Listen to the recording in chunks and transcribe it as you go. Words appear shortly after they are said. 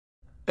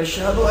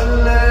أشهد أن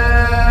لا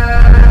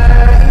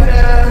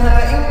إله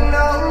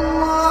إلا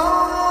الله.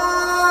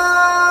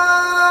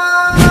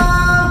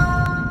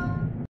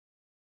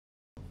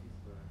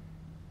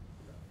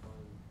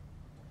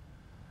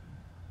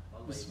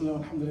 بسم الله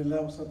والحمد لله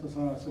والصلاة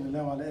والسلام على رسول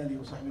الله وعلى آله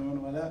وصحبه ومن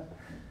والاه.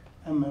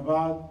 أما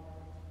بعد,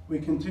 we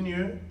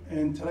continue,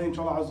 and today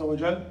inshallah Azza wa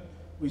Jal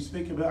we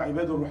speak about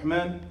Ibadur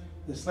Rahman,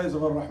 the slaves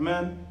of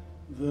Ar-Rahman,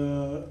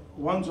 the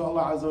ones who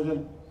Allah Azza wa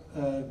Jal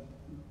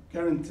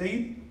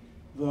guaranteed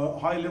the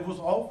high levels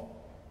of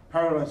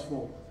paradise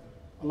for.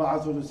 Allah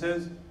Azza wa Jal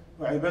says,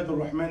 وَعِبَادُ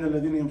الرَّحْمَنِ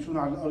الَّذِينَ يَمْشُونَ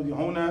عَلَى الْأَرْضِ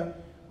هَوْنًا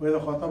وَإِذَا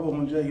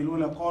خَاطَبَهُمُ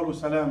الْجَاهِلُونَ قَالُوا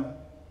سَلَامًا.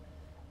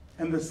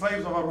 And the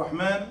slaves of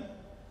Ar-Rahman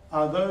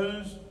are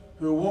those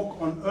who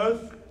walk on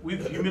earth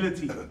with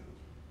humility.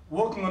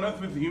 Walking on earth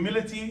with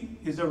humility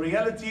is a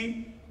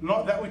reality,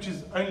 not that which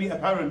is only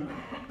apparent.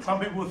 Some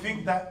people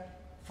think that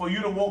for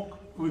you to walk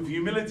with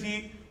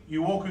humility,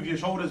 you walk with your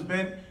shoulders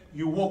bent,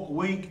 you walk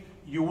weak,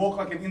 you walk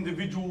like an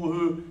individual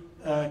who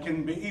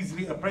can be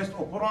easily oppressed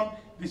or put on.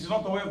 This is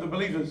not the way of the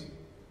believers.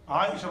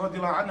 Aisha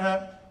radiallahu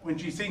anha, when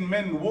she's seen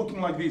men walking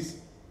like this,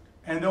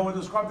 and they were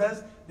described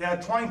as they are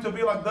trying to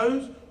be like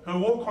those who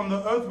walk on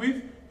the earth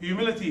with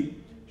humility.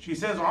 She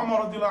says,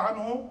 Umar radiallahu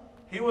anhu,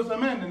 he was a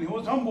man and he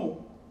was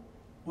humble.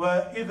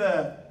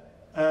 وإذا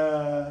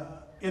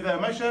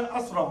مشى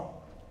أسرع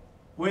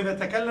وإذا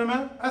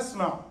تكلم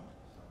أسمع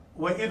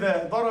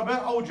وإذا ضرب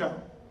أوجع.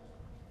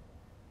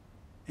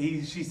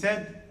 She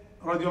said,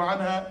 radiallahu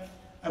anha,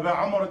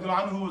 about Umar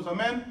radiallahu anhu, who was a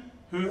man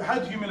who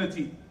had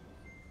humility,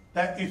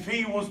 that if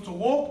he was to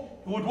walk,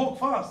 he would walk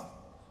fast.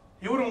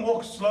 He wouldn't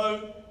walk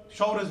slow,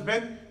 shoulders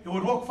bent. He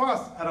would walk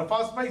fast, at a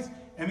fast pace.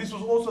 And this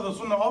was also the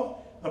sunnah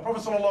of the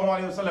Prophet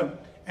ﷺ.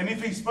 And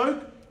if he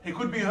spoke, he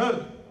could be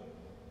heard.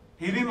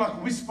 He didn't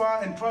like whisper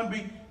and try and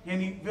be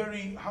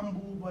very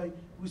humble by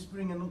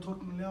whispering and not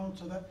talking loud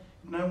so that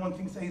no one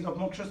thinks that he's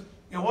obnoxious.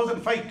 It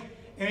wasn't fake.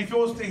 And if he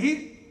was to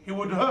hit, he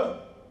would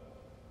hurt.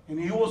 And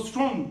he was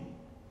strong.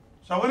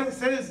 So when it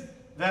says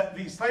that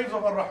the slaves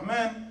of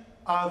Ar-Rahman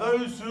are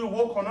those who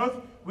walk on earth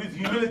with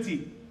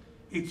humility,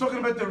 it's talking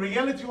about the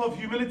reality of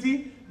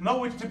humility, not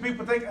which the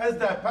people take as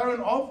the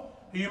apparent of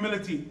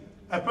humility.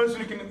 A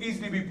person who can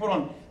easily be put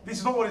on. This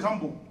is not what is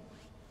humble.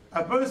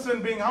 A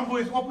person being humble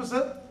is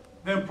opposite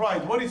than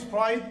pride. What is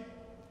pride?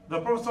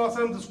 The Prophet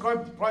ﷺ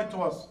described pride to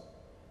us.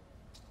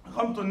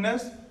 غَمْتُ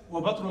النَّاسِ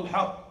وَبَطْرُ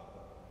الْحَقِّ.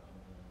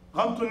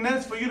 غَمْتُ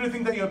النَّاسِ, for you to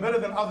think that you're better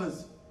than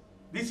others.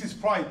 This is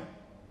pride.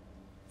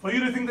 For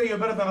you to think that you're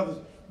better than others.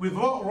 With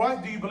what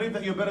right do you believe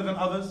that you're better than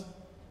others?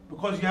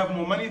 Because you have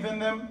more money than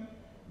them?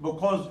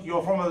 Because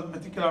you're from a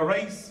particular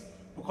race?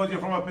 Because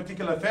you're from a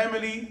particular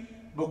family?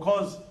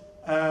 Because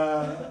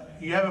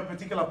you have a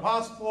particular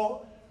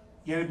passport?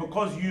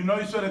 Because you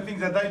know certain things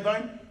that they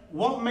don't?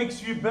 What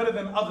makes you better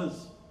than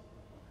others?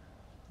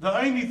 The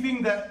only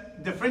thing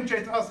that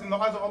differentiates us in the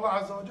eyes of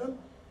Allah Azza wa Jal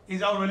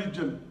is our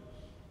religion.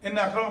 إِنَّ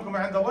أَكْرَمَكُمْ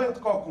عِنْدَ اللَّهِ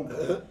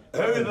أَتْقَاكُمْ.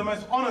 Who is the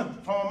most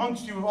honored from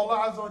amongst you with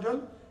Allah Azza wa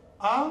Jal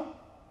are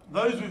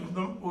those with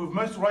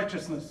most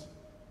righteousness.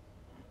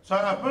 So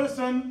a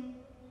person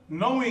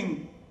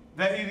knowing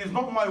that it is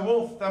not my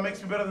wealth that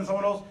makes me better than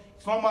someone else,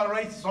 it's not my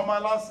race, it's not my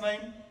last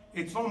name,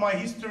 it's not my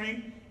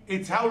history,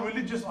 it's how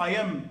religious I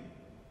am.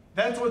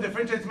 That's what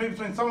differentiates me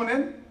between someone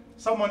and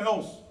someone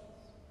else.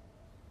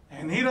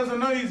 And he doesn't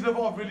know his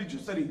level of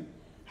religiosity.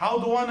 How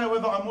do I know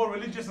whether I'm more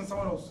religious than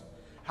someone else?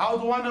 How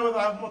do I know whether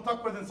I have more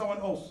taqwa than someone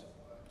else?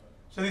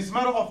 So this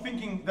matter of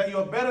thinking that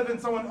you're better than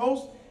someone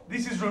else,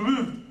 this is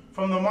removed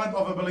from the mind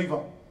of a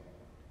believer.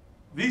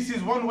 This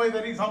is one way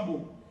that he's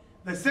humble.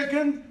 The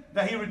second,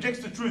 that he rejects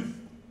the truth.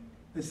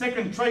 The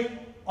second trait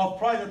of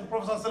pride that the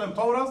Prophet ﷺ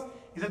told us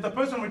is that the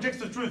person rejects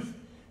the truth.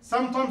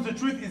 Sometimes the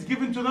truth is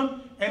given to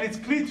them and it's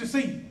clear to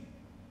see.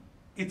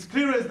 It's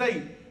clear as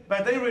day.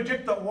 But they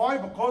reject it. Why?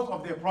 Because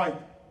of their pride.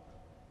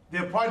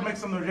 Their pride makes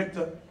them reject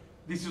it.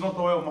 This is not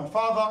the way of my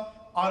father.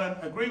 I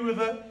don't agree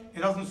with it. It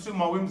doesn't suit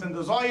my whims and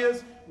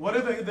desires.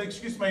 Whatever the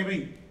excuse may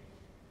be.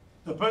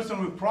 The person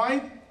with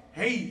pride,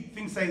 he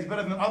thinks that he's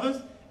better than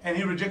others and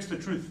he rejects the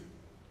truth.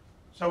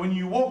 So when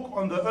you walk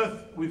on the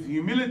earth with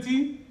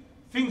humility,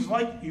 things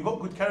like you've got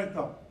good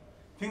character.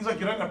 Things like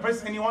you don't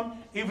oppress anyone,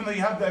 even though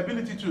you have the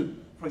ability to.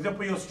 For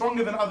example, you're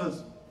stronger than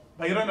others,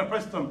 but you don't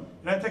oppress them.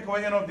 You don't take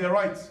away any of their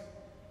rights.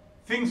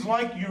 Things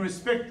like you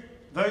respect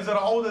those that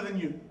are older than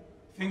you.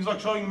 Things like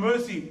showing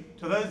mercy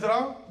to those that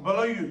are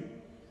below you.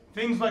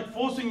 Things like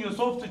forcing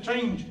yourself to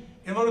change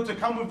in order to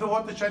come with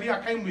what the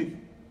Sharia came with.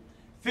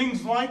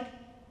 Things like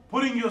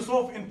putting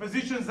yourself in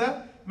positions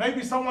that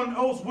maybe someone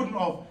else wouldn't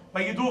have,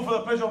 but you do it for the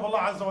pleasure of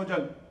Allah Azza wa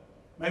Jal.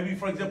 Maybe,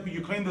 for example,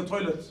 you clean the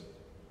toilets.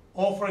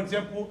 Or, for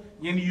example,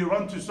 you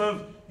run to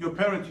serve your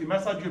parents, you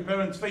massage your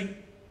parents' feet.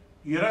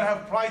 You don't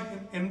have pride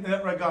in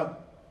that regard.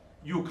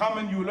 You come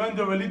and you learn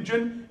the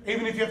religion,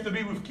 even if you have to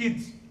be with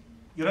kids.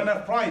 You don't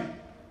have pride.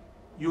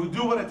 You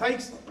do what it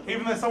takes,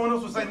 even though someone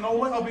else will say, no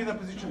way, I'll be in that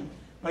position.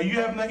 But you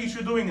have no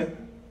issue doing it.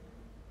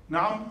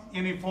 Now,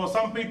 for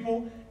some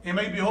people, it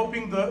may be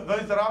helping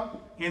those that are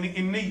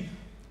in need,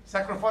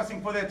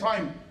 sacrificing for their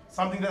time,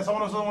 something that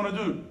someone else doesn't want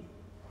to do.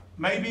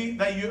 Maybe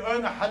that you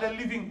earn a halal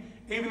living,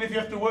 even if you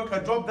have to work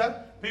a job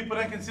that people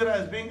don't consider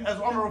as being as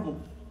honorable.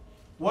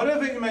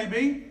 Whatever it may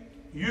be,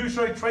 you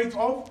show a trait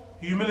of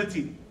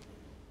humility.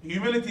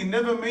 Humility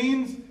never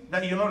means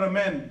that you're not a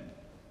man.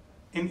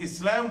 In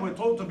Islam, we're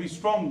taught to be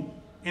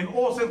strong in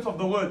all sense of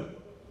the word.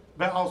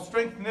 But our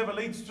strength never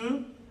leads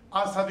to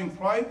us having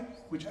pride,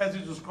 which as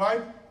is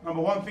described,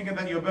 number one, thinking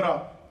that you're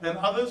better than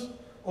others,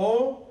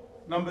 or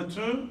number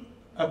two,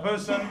 a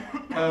person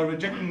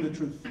rejecting the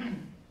truth.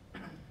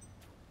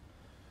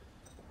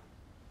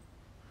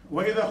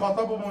 وَإِذَا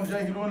خَاطَبَهُمُ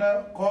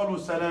الْجَاهِلُونَ قَالُوا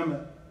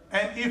سَلَامًا.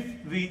 And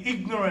if the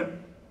ignorant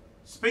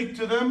speak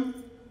to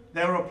them,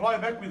 they reply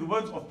back with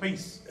words of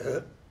peace.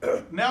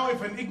 Now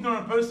if an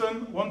ignorant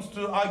person wants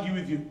to argue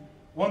with you,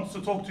 wants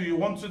to talk to you,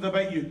 wants to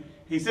debate you,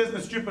 he says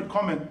a stupid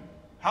comment,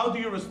 how do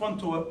you respond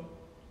to it?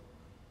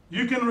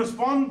 You can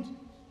respond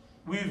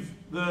with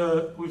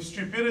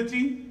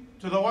stupidity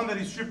to the one that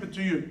is stupid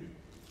to you,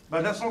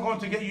 but that's not going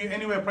to get you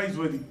anywhere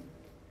praiseworthy.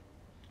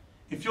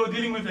 If you're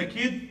dealing with a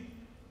kid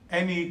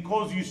and he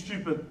calls you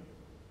stupid,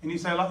 and you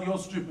say, like, you're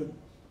stupid,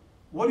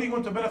 what are you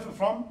going to benefit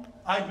from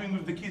arguing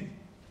with the kid?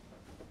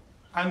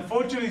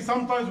 Unfortunately,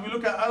 sometimes we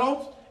look at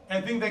adults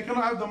and think they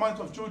cannot have the minds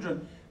of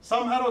children.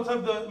 Some adults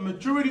have the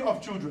maturity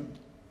of children,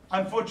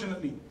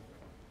 unfortunately.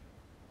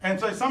 And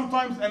so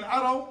sometimes an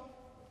adult,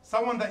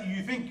 someone that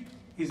you think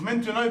is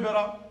meant to know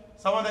better,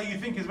 someone that you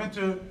think is meant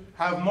to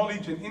have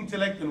knowledge and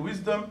intellect and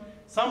wisdom,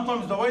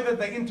 sometimes the way that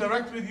they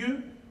interact with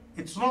you,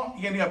 it's not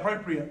really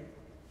appropriate.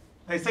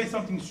 They say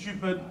something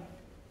stupid,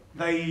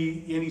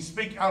 they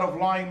speak out of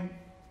line,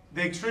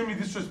 they're extremely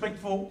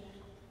disrespectful.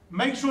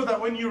 Make sure that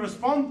when you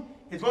respond,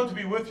 it's going to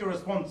be worth your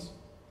response.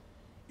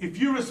 If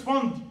you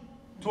respond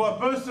to a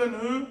person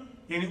who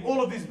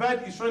all of this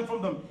bad is shown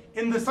from them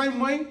in the same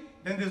way,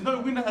 then there's no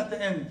winner at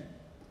the end.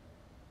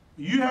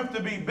 You have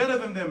to be better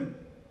than them.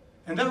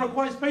 And that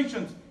requires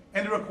patience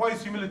and it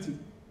requires humility.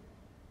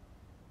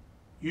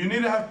 You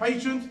need to have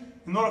patience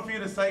in order for you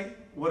to say,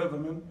 whatever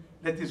man,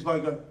 let this guy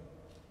go.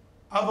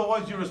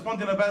 Otherwise you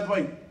respond in a bad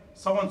way.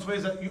 Someone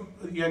swears at you,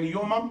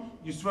 your mum,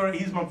 you swear at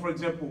his mum, for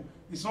example.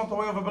 It's not the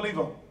way of a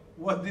believer.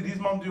 What did his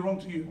mum do wrong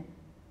to you?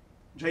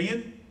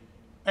 Jayyid?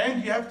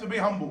 And you have to be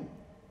humble.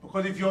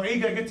 Because if your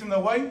ego gets in the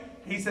way,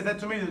 he said that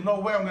to me, there's no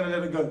way I'm going to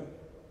let it go.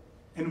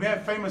 And we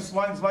have famous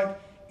lines like,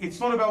 it's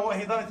not about what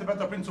he done, it's about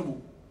the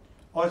principle.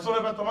 Or it's not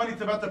about the money,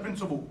 it's about the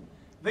principle.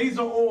 These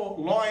are all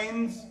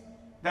lines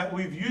that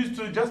we've used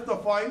to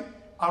justify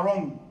our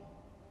wrong.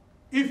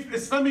 If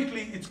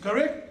Islamically it's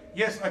correct,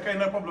 yes, okay,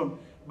 no problem.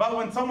 But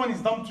when someone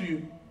is dumb to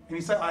you, and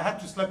he said, I had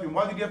to slap him.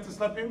 Why did you have to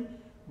slap him?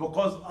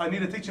 Because I need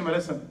to teach him a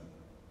lesson.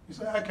 You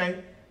say,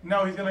 okay,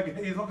 now he's not going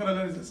to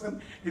learn his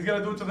lesson. He's going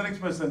to do it to the next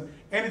person.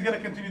 And he's going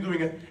to continue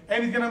doing it.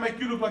 And he's going to make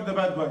you look like the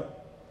bad guy.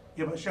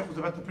 Yeah, but Sheikh was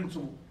about the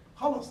principle.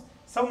 Khalas.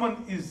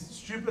 Someone is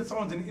stupid,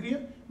 someone's an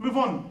idiot, move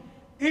on.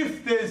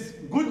 If there's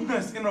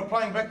goodness in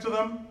replying back to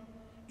them,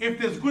 if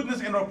there's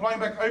goodness in replying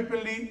back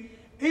openly,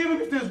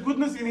 even if there's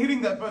goodness in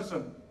hitting that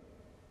person,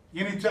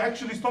 you need to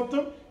actually stop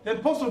them,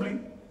 then possibly.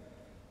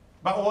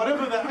 But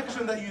whatever the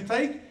action that you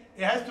take,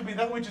 it has to be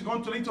that which is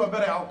going to lead to a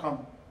better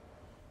outcome.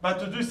 But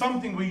to do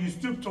something where you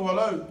stoop to a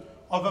low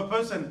of a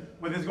person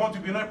where there's going to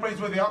be no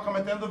praiseworthy outcome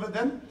at the end of it,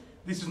 then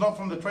this is not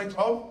from the traits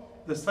of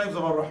the slaves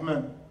of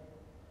Ar-Rahman.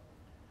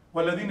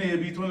 وَالَّذِينَ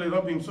يَبِيتُونَ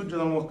لِرَبِّهِمْ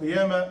سُجَّدًا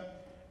وَقِيَامًا.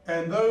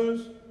 And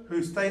those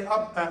who stay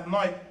up at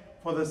night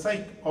for the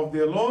sake of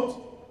their Lord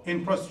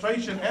in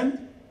prostration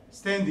and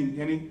standing,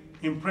 yani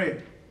in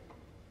prayer.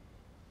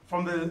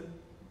 From the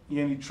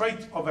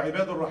trait of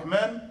Ibad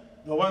al-Rahman,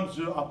 the ones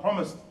who are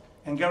promised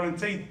and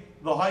guaranteed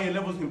the higher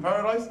levels in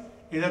paradise,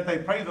 is that they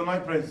pray the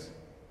night prayers.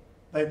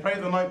 They pray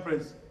the night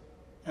prayers.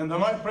 And the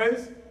night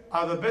prayers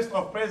are the best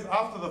of prayers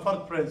after the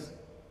fard prayers.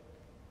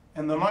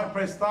 And the night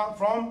prayers start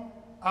from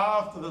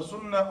after the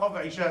sunnah of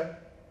Isha.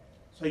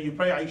 So you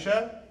pray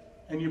Isha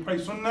and you pray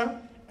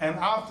sunnah, and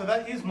after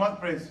that is night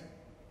prayers.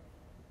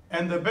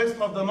 And the best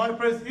of the night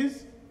prayers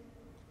is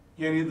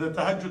the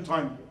tahajjud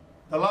time,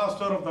 the last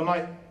third of the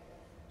night.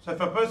 So if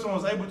a person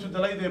was able to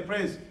delay their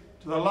prayers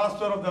to the last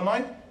third of the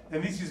night,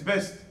 then this is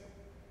best.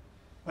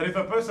 But if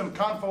a person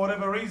can't for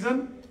whatever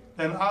reason,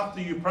 then after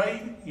you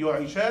pray your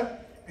Isha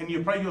and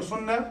you pray your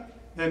sunnah,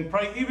 then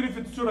pray even if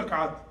it's 2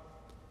 rak'at.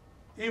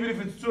 Even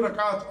if it's 2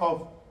 rak'at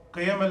of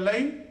Qiyam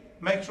al-Layl,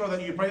 make sure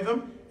that you pray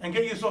them and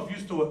get yourself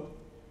used to it.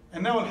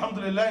 And now,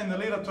 alhamdulillah, in the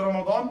lead up to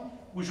Ramadan,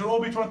 we should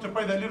all be trying to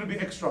pray that little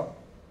bit extra.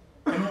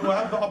 And we will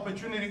have the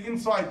opportunity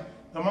inside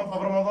the month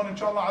of Ramadan,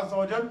 inshallah Azza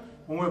wa Jal,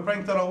 when we're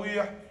praying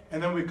Taraweeh,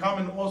 and then we come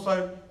and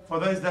also, for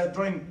those that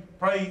join,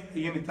 pray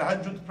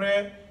tahajjud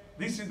prayer.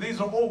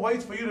 These are all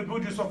ways for you to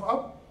build yourself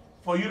up,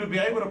 for you to be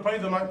able to pray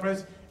the night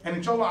prayers, and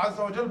inshallah Azza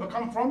wa Jal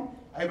become from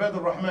Ibad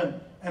al-Rahman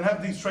and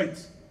have these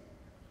traits.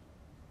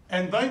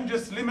 And don't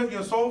just limit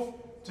yourself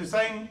to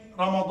saying,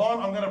 Ramadan,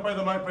 I'm going to pray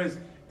the night prayers.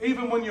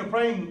 Even when you're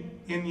praying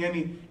in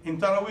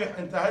Taraweeh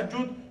and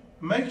Tahajjud,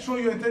 make sure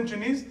your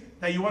intention is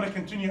that you want to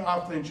continue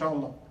after,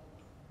 inshallah.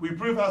 We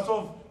prove to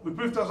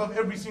ourselves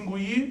every single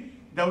year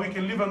that we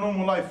can live a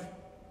normal life.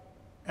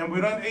 and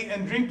we don't eat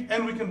and drink,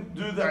 and we can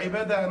do the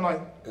ibadah at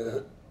night.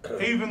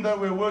 Even though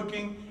we're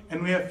working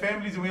and we have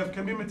families and we have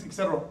commitments,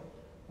 etc.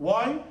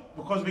 Why?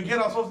 Because we get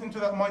ourselves into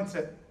that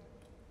mindset.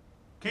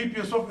 Keep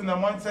yourself in that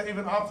mindset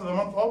even after the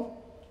month of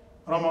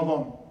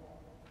Ramadan.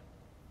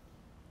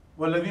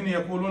 وَالَّذِينَ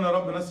يَقُولُونَ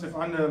رَبَّنَا اصْرِفْ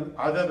عَنَّا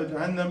عَذَابَ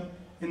جَهَنَّمَ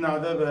إِنَّ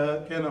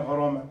عَذَابَهَا كَانَ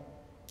غَرَامًا.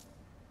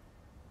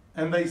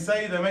 And they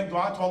say, they make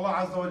dua to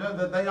Allah Azza wa Jalla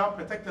that they are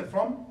protected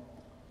from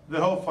the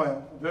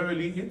hellfire.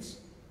 Verily its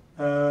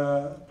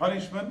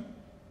punishment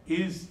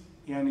is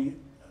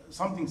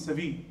something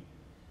severe.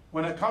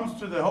 When it comes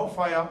to the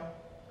hellfire,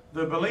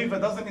 the believer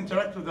doesn't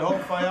interact with the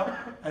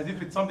hellfire as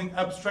if it's something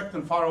abstract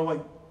and far away.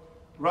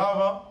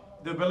 Rather,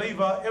 the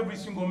believer, every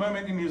single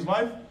moment in his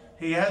life,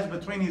 he has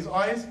between his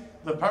eyes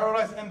the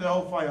paradise and the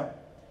hellfire.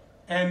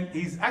 And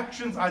his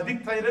actions are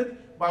dictated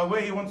by where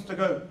he wants to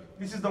go.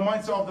 This is the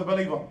mindset of the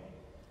believer.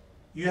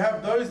 You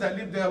have those that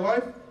live their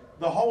life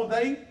the whole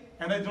day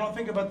and they do not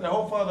think about the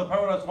hellfire or the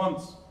paradise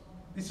once.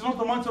 This is not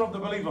the mindset of the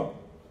believer.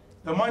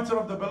 The mindset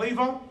of the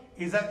believer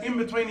is that in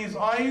between his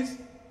eyes,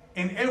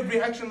 in every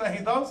action that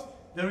he does,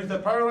 there is the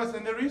paradise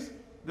and there is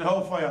the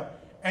hellfire.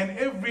 And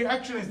every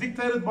action is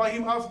dictated by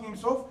him asking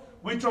himself,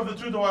 which of the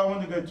two do I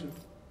want to go to?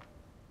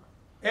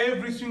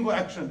 Every single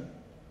action.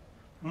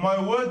 My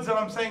words that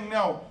I'm saying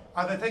now,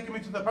 are they taking me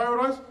to the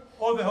paradise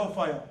or the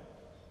hellfire?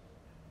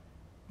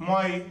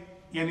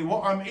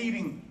 What I'm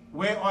eating,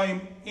 where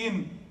I'm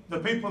in, the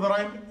people that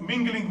I'm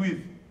mingling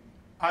with,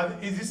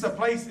 is this a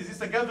place, is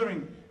this a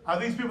gathering? Are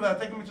these people that are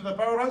taking me to the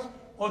paradise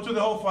or to the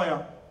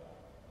hellfire?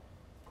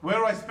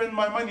 Where I spend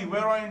my money,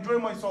 where I enjoy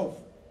myself,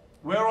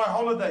 where I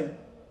holiday,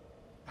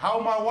 how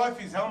my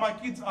wife is, how my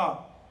kids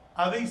are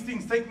these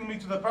things taking me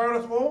to the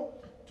paradise or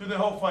to the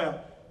hellfire?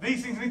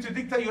 These things need to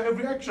dictate your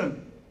every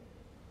action.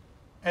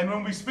 And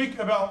when we speak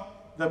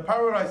about the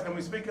paradise and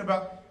we speak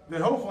about the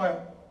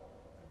hellfire,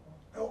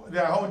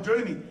 the whole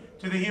journey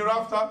to the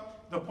hereafter,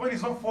 the point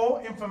is not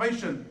for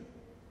information,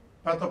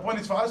 but the point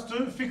is for us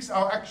to fix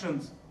our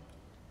actions.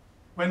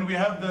 When we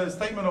have the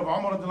statement of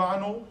Umar radiallahu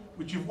anhu,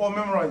 which you've all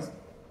memorized,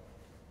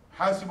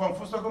 حَاسِبُوا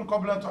أَنفُسَكُمْ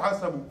قَبْلَ أَن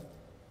تُحَاسَبُوا.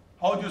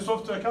 Hold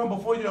yourself to account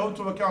before you hold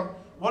to account.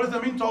 What does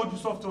that mean to hold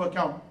yourself to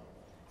account?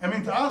 I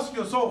mean to ask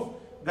yourself,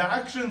 the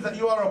actions that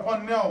you are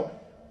upon now,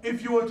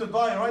 if you were to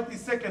die right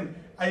this second,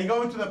 are you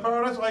going to the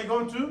paradise or are you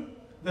going to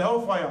the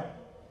hellfire?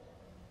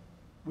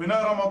 We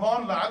know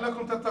Ramadan,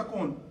 لَعَلَّكُمْ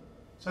تَتَّقُونَ,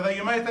 so that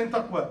you may attain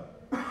taqwa.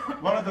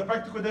 One of the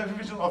practical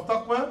definitions of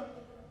taqwa,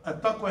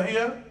 التقوى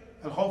هي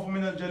الخوف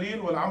من الجليل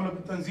والعمل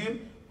بالتنزيل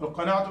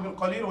والقناعة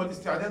بالقليل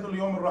والاستعداد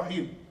ليوم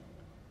الرحيل.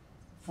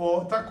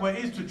 For taqwa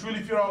is to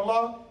truly fear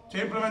Allah,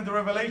 to implement the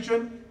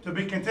revelation, to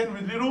be content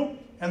with little,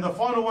 and the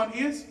final one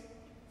is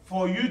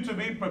for you to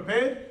be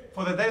prepared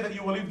for the day that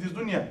you will leave this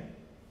dunya.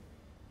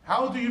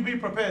 How do you be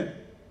prepared?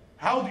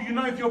 How do you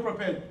know if you're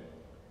prepared?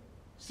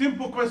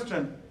 Simple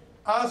question.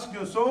 Ask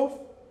yourself,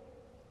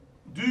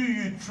 do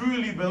you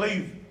truly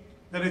believe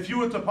that if you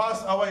were to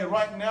pass away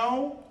right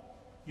now,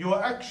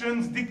 your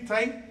actions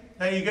dictate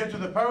that you get to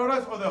the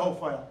paradise or the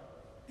hellfire?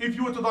 If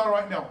you were to die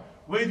right now,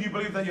 where do you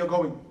believe that you're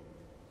going?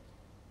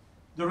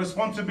 The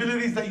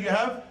responsibilities that you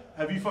have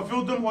you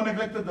fulfilled them or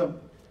neglected them?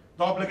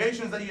 The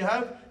obligations that you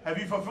have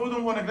you fulfilled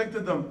them or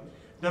neglected them?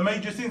 The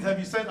major sins, have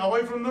you stayed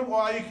away from them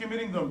or are you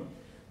committing them?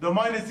 The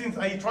minor sins,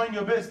 are you trying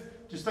your best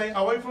to stay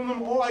away from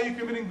them or are you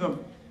committing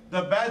them?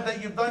 The bad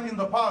that you've done in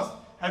the past,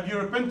 have you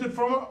repented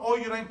from it or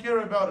you don't care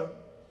about it?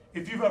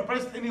 If you've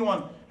oppressed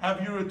anyone,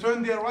 have you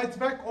returned their rights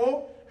back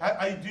or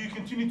do you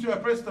continue to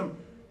oppress them?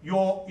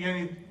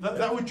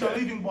 That which you're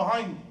leaving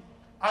behind,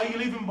 are you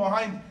leaving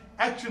behind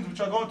actions which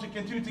are going to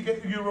continue to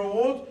get you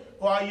reward,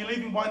 or are you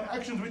leaving behind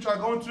actions which are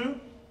going to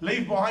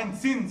leave behind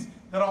sins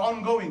that are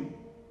ongoing?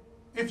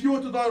 If you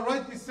were to die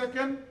right this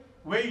second,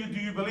 where do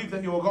you believe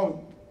that you are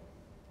going?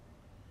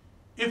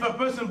 If a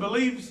person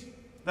believes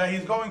that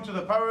he's going to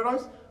the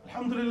paradise,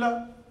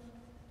 alhamdulillah,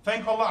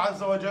 thank Allah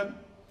Azza wa Jal,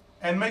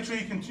 and make sure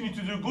you continue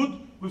to do good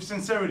with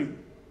sincerity.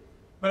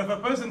 But if a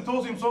person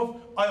tells himself,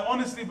 I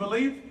honestly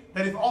believe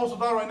that if I also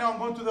die right now, I'm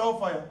going to the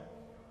hellfire,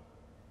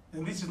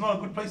 then this is not a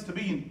good place to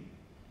be in.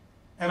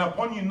 And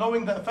upon you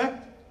knowing that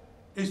fact,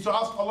 is to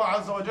ask Allah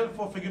Azza wa Jal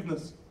for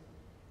forgiveness.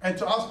 And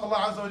to ask Allah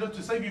Azza wa Jal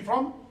to save you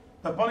from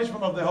the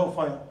punishment of the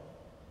hellfire.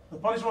 The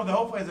punishment of the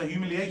hellfire is a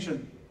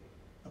humiliation.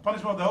 The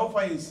punishment of the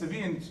hellfire is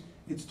severe and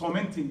it's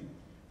tormenting.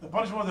 The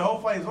punishment of the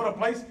hellfire is not a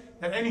place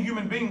that any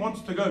human being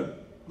wants to go.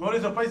 Nor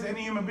is a place that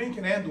any human being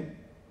can handle.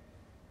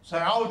 So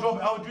our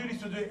job, our duty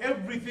is to do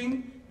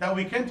everything that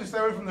we can to stay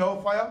away from the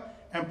hellfire.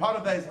 And part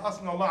of that is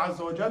asking Allah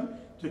Azza wa Jal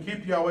to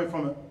keep you away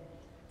from it.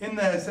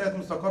 إِنَّهَا سَاءَتْ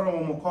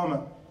مُسْتَقَرًّا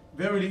وَمُقَامًا.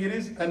 Verily it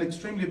is an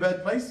extremely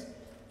bad place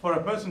for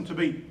a person to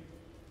be.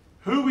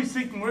 Who is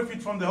seeking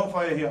refuge from the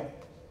hellfire here?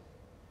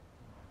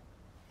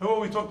 Who are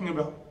we talking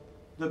about?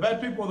 The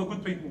bad people or the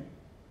good people?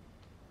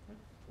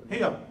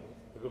 Here.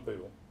 The good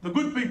people. The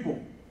good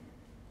people.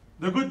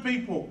 The good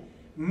people.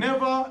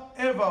 Never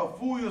ever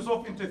fool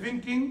yourself into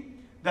thinking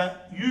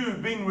that you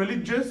being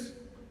religious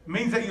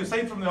means that you're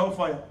saved from the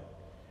hellfire.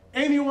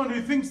 Anyone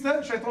who thinks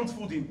that, shaitan's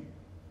fooled him.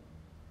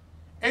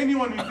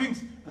 Anyone who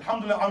thinks,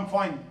 Alhamdulillah, I'm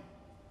fine.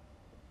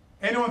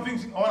 Anyone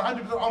thinks, oh,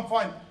 100% I'm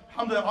fine.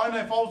 Alhamdulillah, I know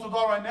if I was to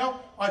die right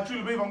now, I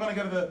truly believe I'm going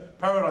to go to the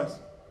paradise.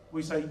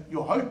 We say,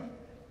 your hope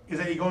is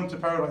that you go into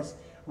paradise.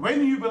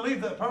 When you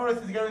believe that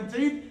paradise is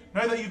guaranteed,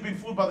 know that you've been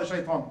fooled by the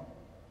shaitan.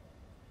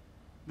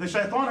 The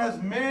shaitan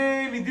has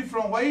many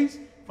different ways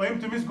for him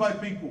to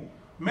misguide people.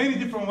 Many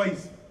different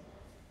ways.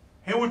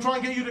 He will try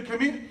and get you to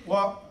commit,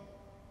 well,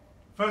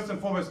 first and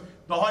foremost,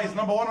 the highest,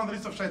 number one on the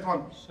list of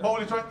shaitan. What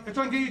will he try? He'll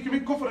try and get you to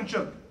commit kufr and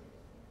shirk.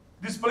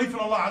 Disbelief in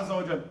Allah Azza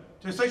wa Jal.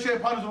 To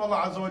associate partners with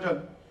Allah Azza wa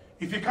Jal.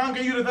 If he can't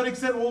get you to that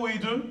extent, what will you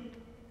do?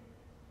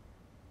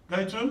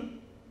 Go to?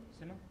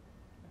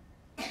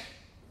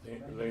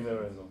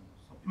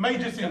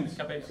 Major sins.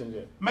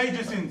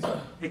 Major sins.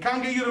 He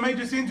can't get you to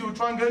major sins, he will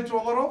try and go to a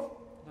lot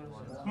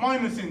of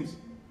minor sins.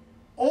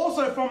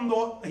 Also from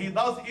what he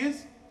does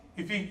is,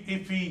 if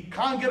he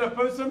can't get a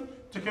person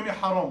to commit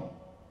haram,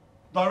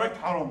 direct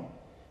haram,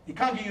 he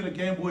can't get you to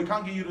gamble, he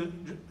can't get you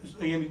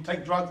to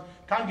take drugs,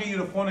 can't get you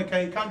to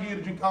fornicate, can't get you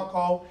to drink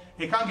alcohol,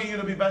 he can't get you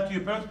to be bad to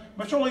your parents,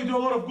 mashallah you do a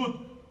lot of good.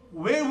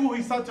 Where will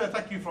he start to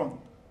attack you from?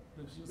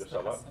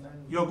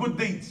 Your good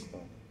deeds.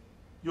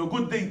 Your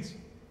good deeds.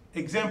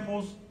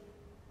 Examples.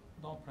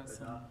 Don't pray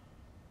sunnah.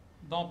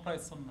 Don't pray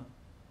sunnah.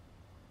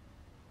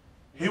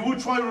 He will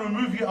try and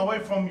remove you away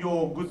from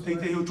your good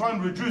deeds. He will try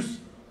and reduce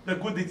the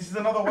good deeds. This is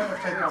another way of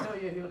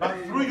shaitan.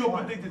 But through your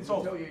good deeds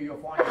itself. He'll tell you you're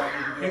fine.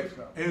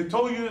 He'll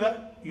tell you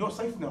that you're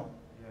safe now.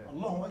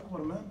 Allahu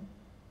Akbar, man.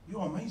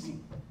 You're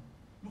amazing.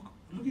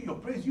 Look at your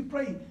prayers. You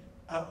pray.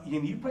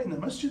 You pray in the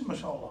masjid,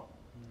 mashallah.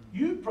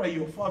 You pray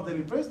your 5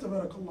 daily prayers,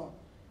 tabarakallah.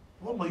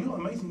 Wallah, you're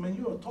amazing, man.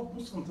 You're a top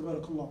Muslim,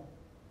 tabarakallah.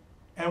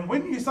 And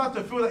when you start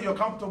to feel that you're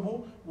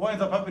comfortable, what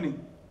ends up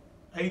happening?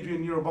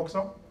 Adrian, you're a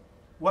boxer.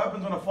 What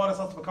happens when a fighter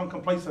starts to become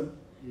complacent?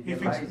 He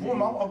thinks, oh,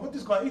 man, I've got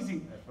this guy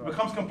easy. Right.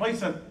 Becomes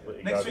complacent.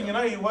 Next thing you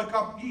know, you wake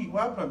up,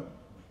 what happened?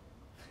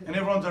 And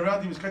everyone's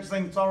around him, he's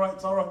saying, it's all right,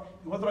 it's all right.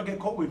 What did I get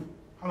caught with?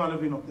 I'm not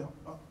living up there.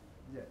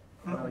 Yeah,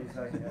 I know what you're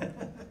saying,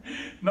 yeah.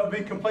 Not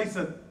being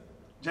complacent.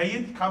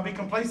 Jayyid, can't be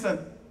complacent.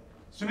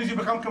 As soon as you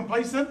become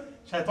complacent,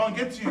 shaitan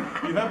gets you.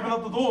 You've opened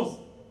up the doors.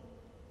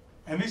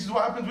 And this is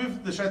what happens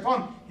with the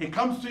shaitan. He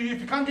comes to you,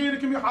 if he can't get you to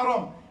commit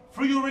haram,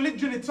 through your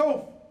religion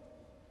itself,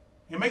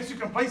 he makes you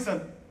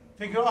complacent.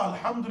 Thinking, oh,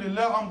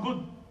 alhamdulillah, I'm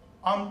good.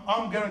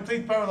 I'm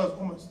guaranteed paradise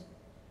almost.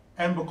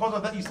 And because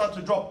of that, you start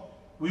to drop.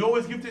 We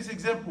always give this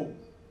example.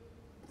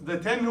 The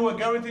 10 who are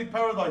guaranteed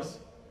paradise.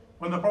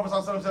 When the Prophet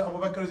ﷺ said Abu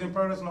Bakr is in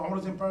paradise, and Umar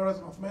is in paradise,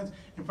 and Uthman is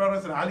in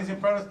paradise, and Ali is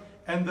in paradise,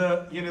 and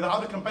the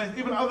other companions,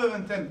 even other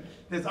than 10,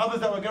 there's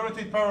others that were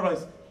guaranteed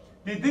paradise.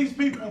 Did these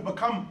people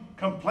become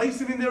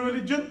complacent in their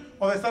religion,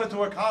 or they started to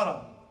work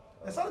harder?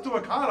 They started to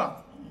work harder.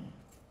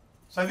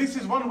 So this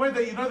is one way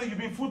that you know that you've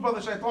been fooled by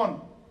the shaitan.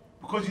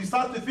 Because you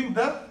start to think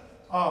that,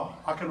 oh,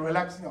 I can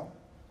relax now,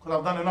 because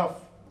I've done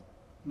enough.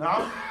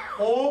 Now,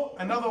 or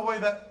another way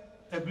that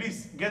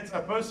Iblis gets a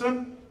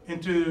person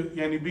into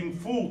being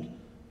fooled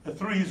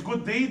through his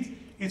good deeds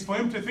is for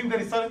him to think that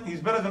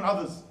he's better than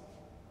others.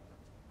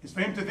 It's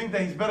for him to think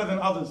that he's better than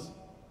others.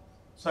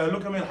 So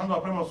look at me,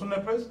 alhamdulillah, I pray my sunnah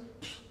prayers.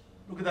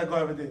 Look at that guy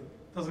over there.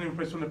 Doesn't even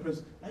pray sunnah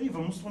prayers. Are you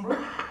even Muslim, bro?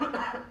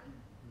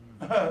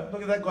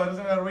 Look at that guy,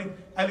 doesn't know how to read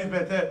alif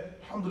bet.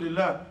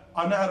 Alhamdulillah,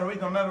 I know how to read,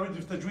 I know how to read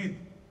with tajweed.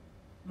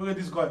 Look at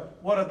this guy,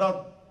 what a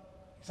dud.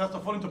 He starts to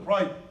fall into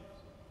pride,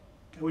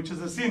 which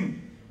is a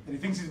sin, and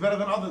he thinks he's better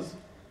than others.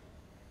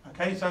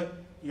 Okay, so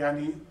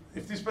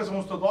if this person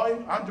wants to die,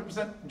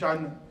 100%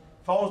 Jannah.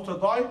 If I was to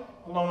die,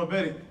 Allahumma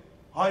barik,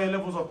 higher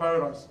levels of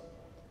paradise.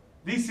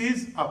 This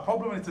is a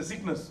problem, it's a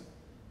sickness.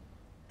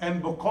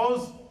 And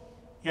because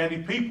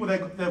people,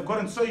 they've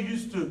gotten so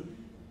used to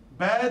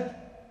bad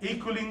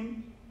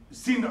equaling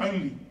sin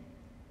only.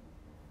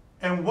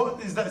 And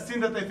what is that sin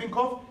that they think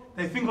of?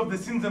 They think of the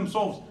sins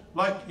themselves,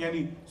 like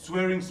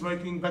swearing,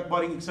 smoking,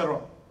 backbiting,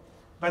 etc.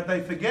 But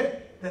they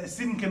forget that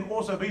sin can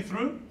also be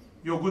through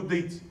your good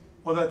deeds.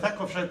 Or the attack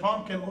of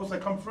shaitan can also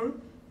come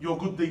through your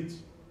good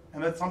deeds.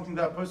 And that's something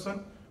that a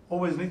person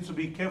always needs to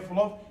be careful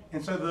of.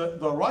 And so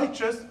the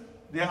righteous,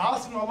 they're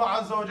asking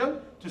Allah Azza wa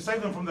Jal to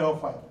save them from the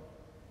hellfire.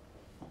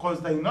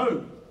 Because they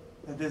know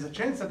that there's a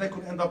chance that they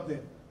could end up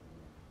there.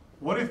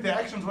 What if their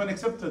actions weren't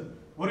accepted?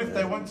 What if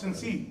they weren't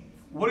sincere?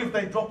 What if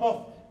they drop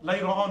off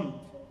later on?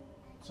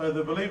 So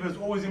the believer is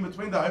always in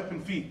between the hope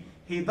and fear.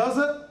 He does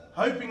it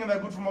hoping in the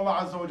good from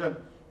Allah Azza wa Jal.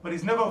 But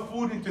he's never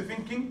fooled into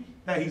thinking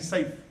that he's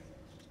safe.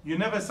 You're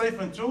never safe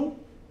until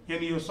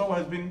your soul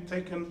has been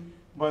taken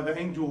by the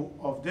angel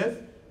of death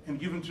and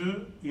given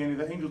to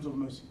the angels of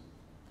mercy.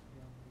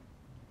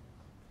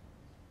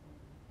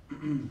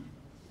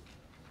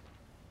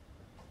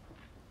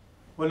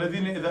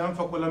 وَالَّذِينَ إِذَا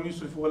أَنفَقُوا لَمْ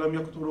يُسْرِفُوا وَلَمْ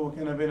يَقْتُرُوا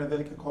وَكَانَ بَيْنَ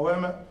ذَلِكَ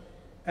قَوَامًا.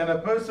 And a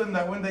person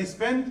that when they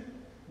spend,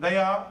 they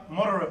are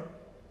moderate.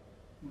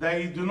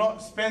 They do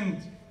not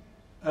spend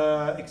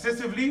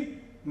excessively,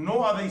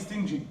 nor are they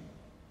stingy.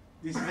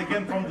 This is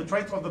again from the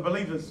traits of the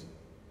believers,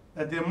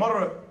 that they're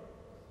moderate.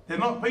 They're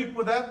not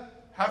people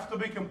that have to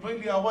be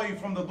completely away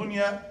from the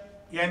dunya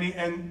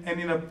and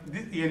in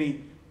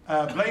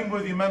a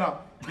blameworthy manner.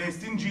 They're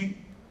stingy.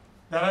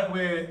 they don't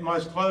wear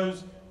nice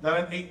clothes, they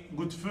don't eat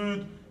good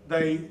food,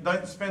 they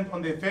don't spend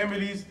on their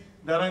families,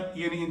 they don't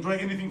enjoy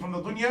anything from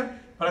the dunya,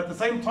 but at the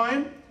same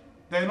time,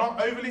 they're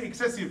not overly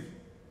excessive.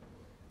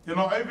 They're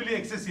not overly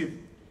excessive.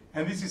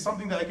 And this is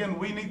something that, again,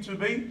 we need to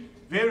be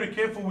very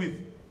careful with,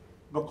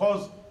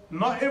 because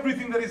not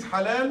everything that is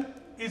halal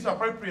is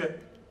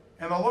appropriate.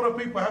 And a lot of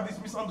people have this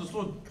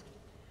misunderstood.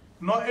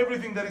 Not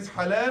everything that is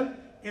halal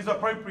is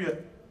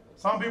appropriate.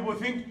 Some people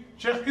think,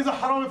 Sheikh, is it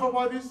haram if I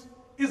buy this?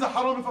 Is it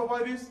haram if I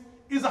buy this?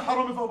 Is it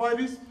haram if I buy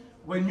this?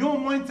 When your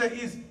mindset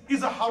is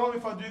it haram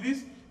if I do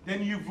this?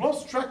 Then you've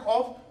lost track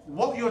of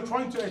what you're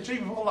trying to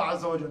achieve with Allah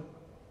Azza wa Jal.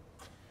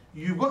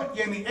 You've got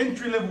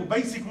entry level,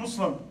 basic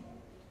Muslim.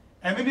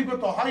 And then you've got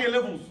the higher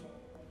levels.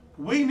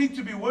 We need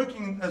to be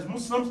working as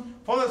Muslims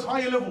for those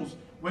higher levels.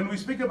 When we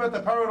speak about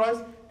the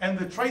paradise and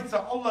the traits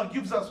that Allah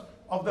gives us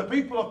of the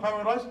people of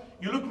paradise,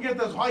 you're looking at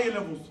those higher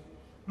levels,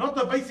 not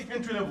the basic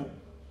entry level.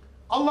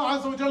 Allah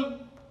Azza wa Jal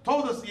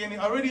told us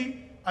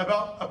already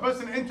about a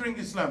person entering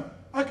Islam.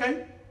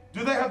 Okay,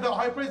 do they have the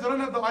high praise? They don't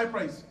have the high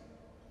praise.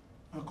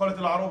 قالت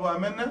الأعراب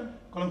آمنا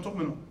قال لم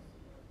تؤمنوا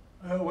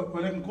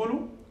ولكن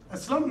قولوا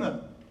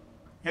أسلمنا.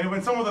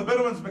 When some of the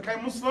Bedouins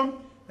became Muslim,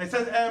 they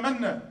said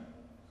آمنا.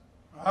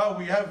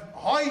 We have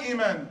high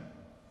iman.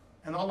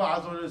 And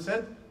Allah Azza wa Jalla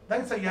said,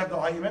 don't say you have the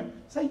high iman,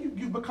 say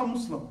you've become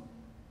Muslim.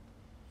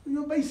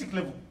 You're basic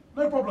level,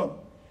 no problem.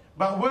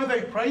 But were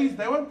they praised?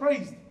 They weren't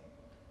praised.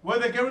 Were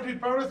they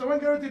guaranteed paradise? They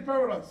weren't guaranteed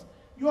paradise.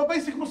 You are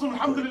basic Muslim,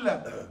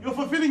 alhamdulillah. You're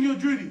fulfilling your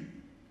duty.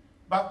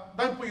 But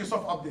don't put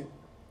yourself up there.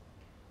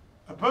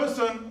 A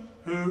person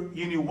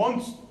who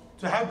wants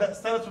to have that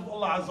status with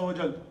Allah Azza wa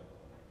Jal,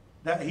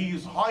 that he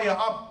is higher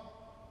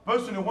up,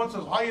 person who wants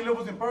those higher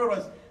levels in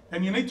paradise,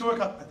 then you need to work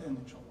up at the end,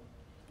 inshallah.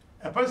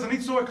 A person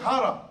needs to work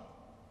harder.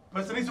 A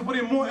person needs to put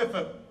in more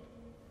effort.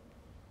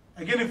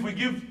 Again, if we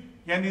give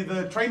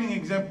the training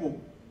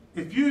example,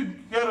 if you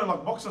go to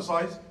like boxer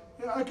size,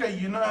 yeah, okay,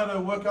 you know how to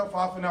work out for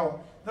half an hour.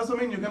 Doesn't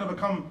mean you're going to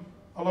become,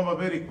 Allahumma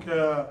barik,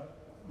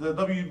 the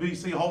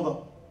WBC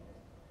holder.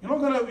 You're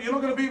not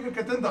going to be a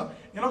contender.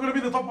 You're not going to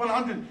be in the top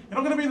 100. You're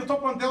not going to be in the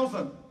top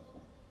 1,000.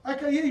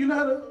 Okay, yeah, you know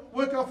how to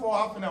work out for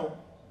half an hour,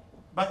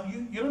 but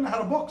you don't know how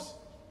to box.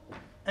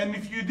 And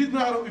if you did know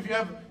how to, if you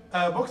have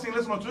a boxing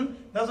lesson or two,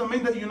 doesn't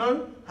mean that you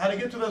know how to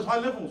get to those high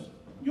levels.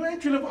 You're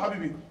entry level,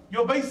 Habibi.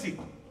 You're basic.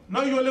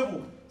 Know your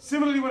level.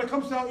 Similarly, when it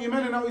comes to our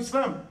Iman and our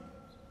Islam,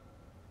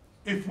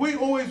 if we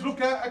always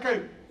look at,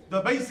 okay,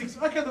 the basics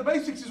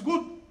is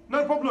good,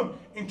 no problem.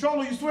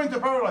 Inshallah, you still enter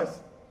paradise.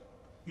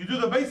 You do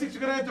the basics,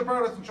 you're going to enter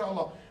paradise,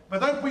 inshallah. But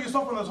don't put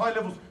yourself on those high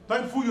levels.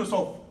 Don't fool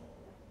yourself.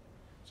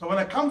 So when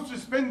it comes to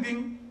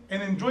spending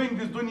and enjoying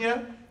this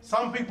dunya,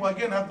 some people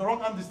again have the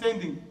wrong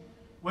understanding.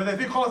 Where they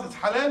think, khalas, it's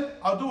halal,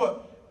 I'll do it.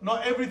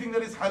 Not everything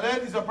that is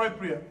halal is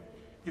appropriate.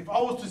 If I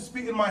was to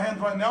spit in my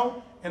hand right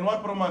now and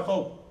wipe it on my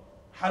thawb,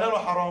 halal or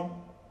haram?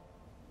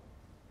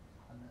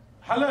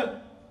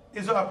 Halal.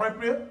 Is it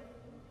appropriate?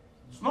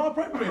 It's not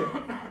appropriate.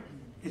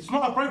 It's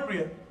not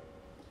appropriate.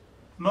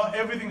 Not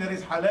everything that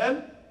is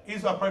halal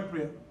is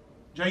appropriate.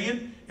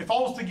 Jayyid, if I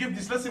was to give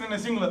this lesson in a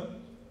singlet,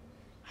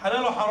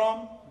 halal or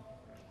haram?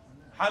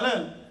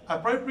 Halal.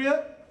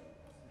 Appropriate?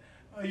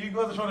 Oh, you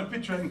guys are trying to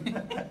picture it.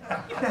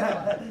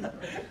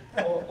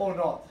 or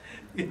not.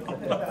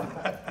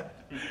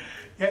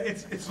 Yeah,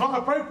 it's not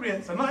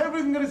appropriate. So not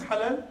everything that is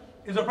halal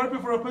is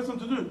appropriate for a person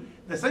to do.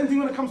 The same thing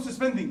when it comes to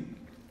spending.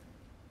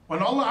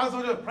 When Allah Azza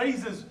wa Jalla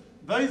praises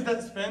those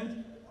that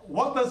spend,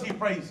 what does He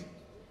praise?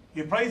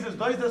 He praises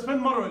those that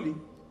spend moderately.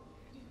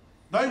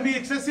 Don't be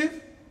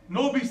excessive,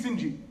 nor be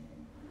stingy.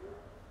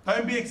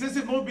 Don't be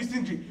excessive, nor be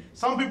stingy.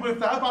 Some people, if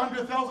they have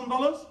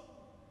 $100,000,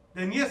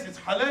 then yes, it's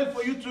halal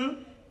for you to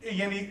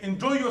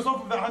enjoy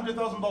yourself with that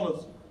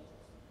 $100,000.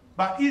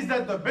 But is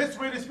that the best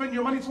way to spend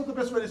your money? It's not the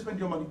best way to spend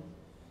your money.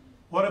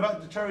 What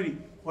about the charity?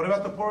 What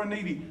about the poor and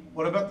needy?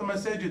 What about the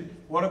masjid?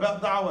 What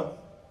about da'wah?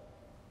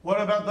 What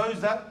about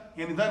those that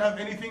don't have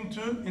anything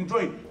to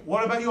enjoy?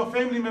 What about your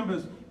family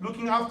members?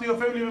 Looking after your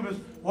family members?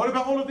 What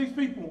about all of these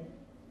people?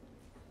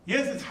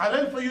 Yes, it's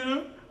halal for you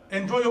to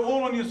enjoy it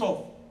all on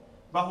yourself.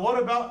 But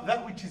what about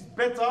that which is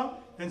better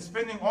than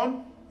spending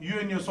on you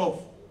and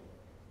yourself?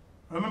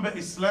 Remember,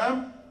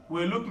 Islam,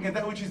 we're looking at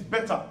that which is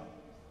better.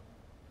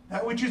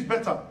 That which is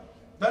better.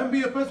 Don't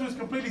be a person who's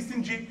completely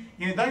stingy.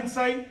 Don't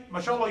say,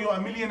 mashallah, you're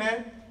a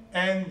millionaire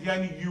and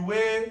you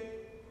wear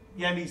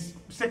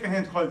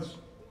second-hand clothes.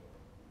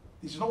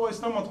 This is not what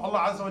Islam wants.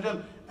 Allah Azza wa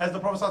Jal, as the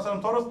Prophet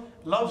ﷺ taught us,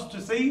 loves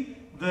to see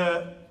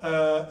the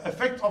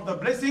effect of the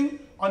blessing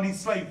on his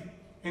slave.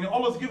 And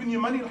Allah's given you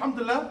money,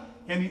 alhamdulillah,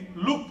 and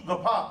look the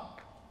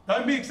part.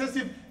 Don't be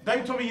excessive.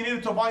 Don't tell me you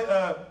needed to buy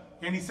a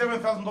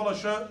 $7,000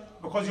 shirt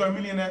because you're a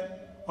millionaire,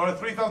 or a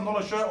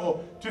 $3,000 shirt,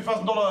 or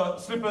 $2,000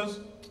 slippers.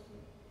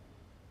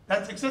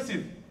 That's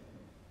excessive.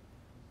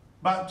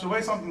 But to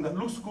wear something that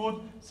looks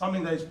good,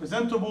 something that is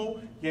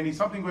presentable,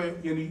 something where,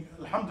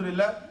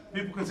 alhamdulillah,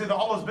 people can say that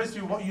Allah's blessed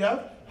you with what you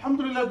have.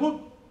 Alhamdulillah, good.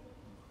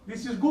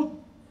 This is good.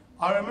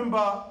 I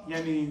remember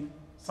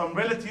some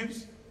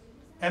relatives,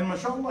 and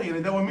mashallah,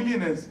 they were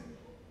millionaires.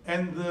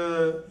 and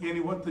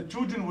what the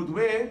children would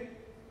wear,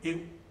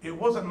 it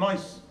wasn't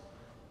nice.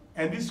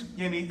 And this,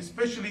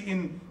 especially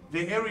in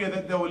the area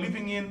that they were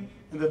living in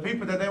and the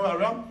people that they were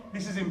around,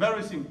 this is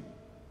embarrassing.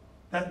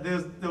 That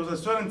there was a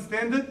certain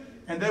standard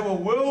and they were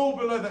well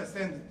below that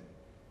standard.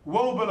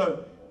 Well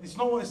below. It's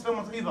not what Islam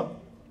wants either.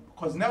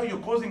 Because now you're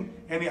causing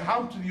any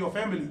harm to your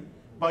family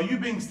by you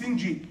being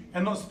stingy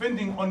and not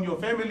spending on your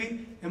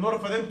family in order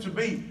for them to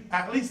be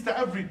at least the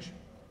average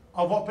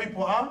of what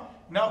people are.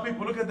 Now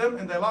people look at them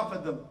and they laugh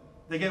at them.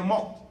 They get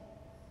mocked.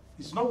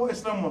 It's not what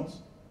Islam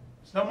wants.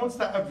 Islam wants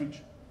the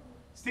average.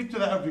 Stick to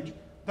the average.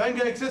 Don't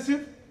get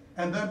excessive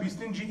and don't be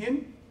stingy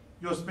in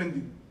your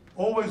spending.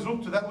 Always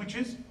look to that which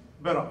is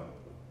better.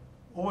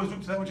 Always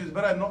look to that which is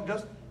better and not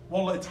just,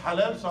 wallah, it's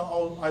halal,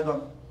 so I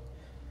don't.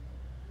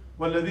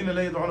 والذين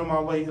لا يدعون مع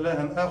الله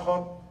إلها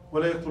آخر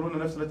ولا يقتلون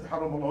النفس التي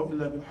حرم الله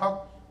إلا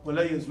بالحق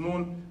ولا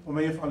يزنون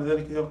ومن يفعل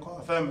ذلك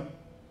يلقى أثاما.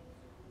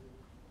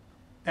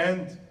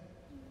 And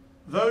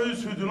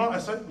those who do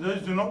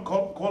not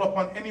call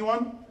upon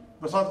anyone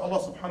besides Allah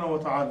subhanahu wa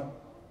ta'ala.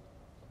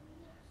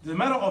 The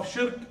matter of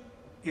shirk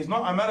is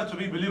not a matter to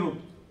be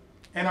belittled.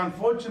 And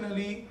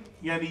unfortunately,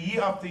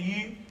 year after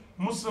year,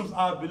 Muslims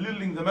are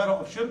belittling the matter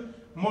of shirk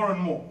more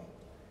and more.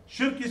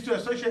 Shirk is to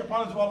associate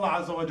partners with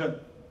Allah Azza wa Jal.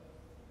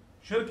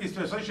 Shirk is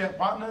to associate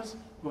partners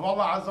with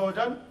Allah Azza wa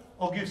Jal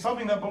or give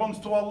something that belongs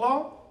to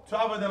Allah to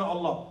other than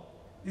Allah.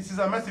 This is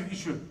a massive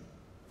issue.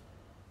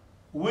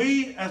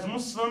 We as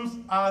Muslims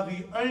are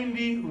the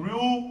only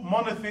real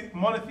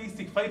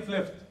monotheistic faith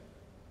left.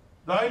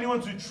 The only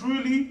ones who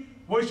truly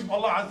worship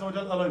Allah Azza wa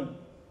Jal alone.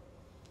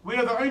 We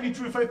are the only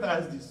true faith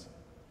that has this.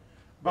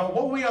 But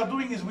what we are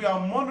doing is we are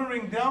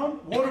watering down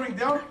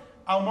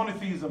our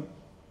monotheism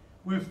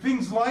with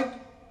things like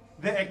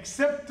the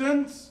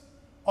acceptance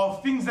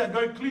of things that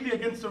go clearly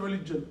against the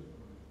religion.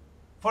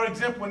 For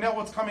example, now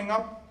what's coming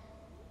up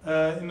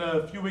in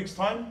a few weeks'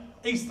 time,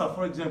 Easter,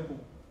 for example.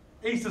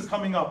 Easter's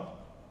coming up.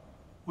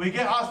 We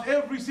get asked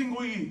every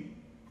single year.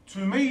 To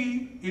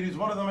me, it is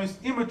one of the most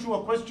immature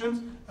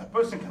questions a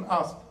person can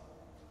ask.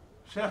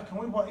 Sheikh, can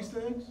we buy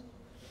Easter eggs?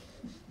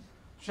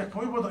 Sheikh,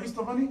 can we buy the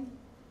Easter bunny?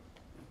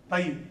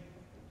 طيب.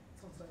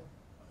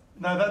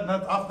 No,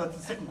 that's after, that's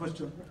the second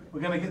question. We're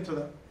going to get to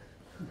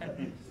that.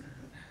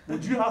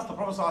 Would you ask the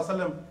Prophet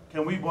ﷺ,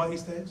 can we buy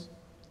Easter eggs?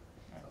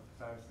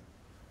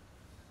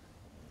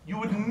 You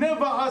would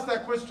never ask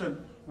that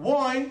question.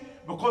 Why?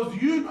 Because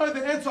you know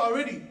the answer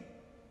already.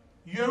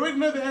 You already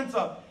know the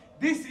answer.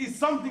 This is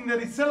something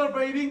that is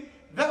celebrating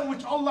that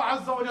which Allah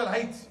Azza wa Jal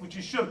hates, which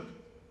is shirk.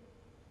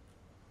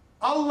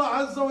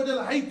 Allah Azza wa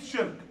Jal hates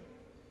shirk.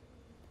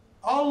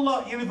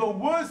 Allah, the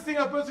worst thing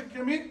a person can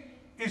commit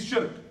is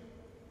shirk.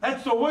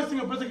 That's the worst thing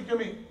a person can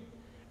commit.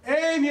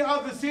 Any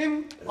other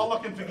sin, Allah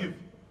can forgive.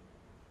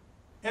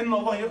 إِنَّ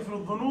اللَّهَ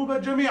يَغْفِرُ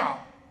الذُّنُوبَ جَمِيعًا.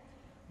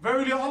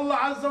 Verily Allah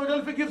Azza wa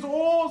Jal forgives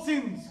all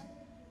sins,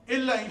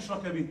 إِلَّا إِن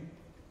شَرَكَ بِهِ,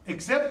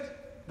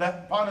 except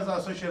that partners are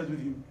associated with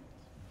Him.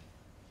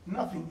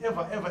 Nothing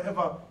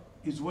ever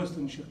is worse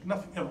than shirk.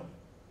 Nothing ever.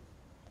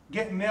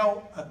 Get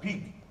now a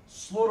pig,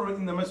 slaughter it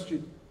in the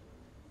masjid,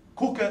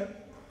 cook it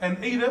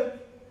and eat it,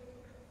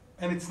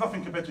 and it's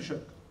nothing compared to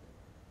shirk.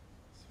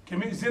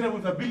 Commit zina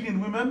with 1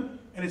 billion women,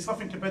 and it's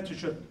nothing compared to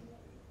shirk.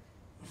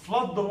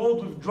 Flood the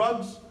world with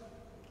drugs,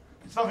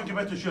 it's nothing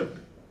compared to shirk.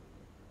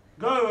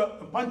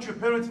 Go punch your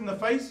parents in the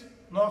face,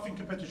 nothing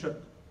compared to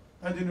shirk.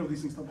 Don't do any of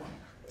these things.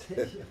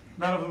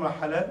 None of them are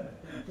halal.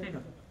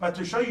 But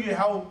to show you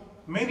how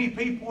many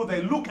people,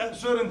 they look at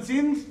certain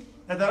sins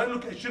that they don't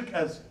look at shirk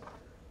as.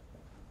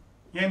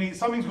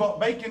 Something's got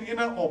bacon in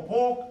it or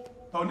pork,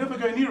 they'll never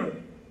go near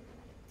it.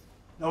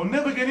 They'll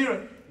never go near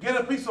it. Get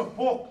a piece of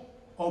pork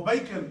or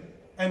bacon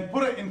and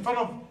put it in front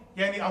of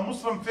a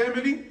Muslim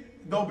family,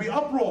 there'll be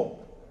uproar.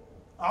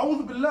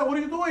 A'udhu billah, what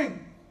are you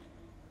doing?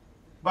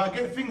 But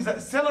get things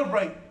that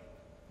celebrate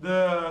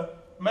the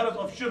matters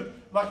of shirk,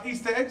 like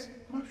Easter eggs.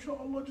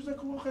 MashaAllah,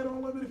 Jazakallah khairan,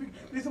 Allah barik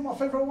fik. These are my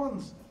favorite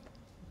ones.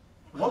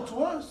 What's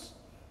worse?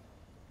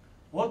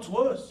 What's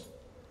worse?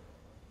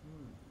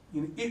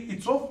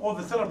 It's off, or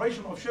the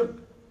celebration of shirk.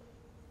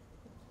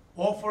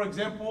 Or for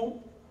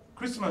example,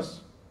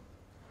 Christmas.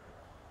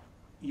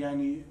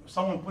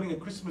 Someone putting a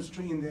Christmas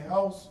tree in their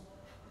house,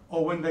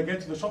 or when they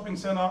get to the shopping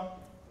center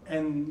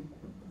and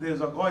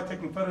there's a guy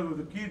taking photos with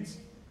the kids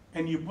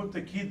and you put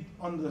the kid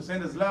on the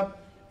Santa's lap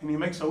and he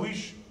makes a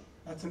wish,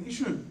 that's an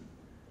issue.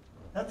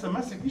 That's a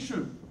massive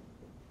issue.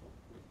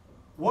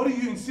 What are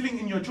you instilling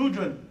in your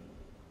children?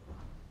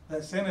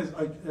 That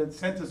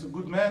Santa's a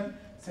good man,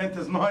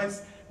 Santa's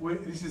nice,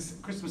 this is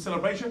Christmas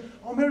celebration.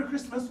 Oh, Merry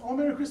Christmas, oh,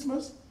 Merry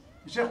Christmas.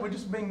 Sheikh, we're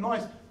just being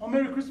nice. Oh,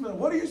 Merry Christmas.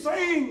 What are you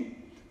saying?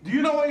 Do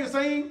you know what you're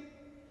saying?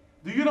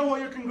 Do you know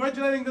what you're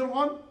congratulating them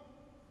on?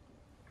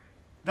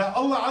 That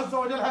Allah Azza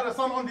wa Jal had a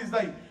son on this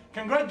day.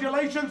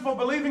 Congratulations for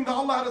believing that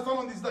Allah had a son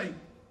on this day.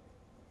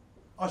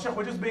 Oh, Sheikh,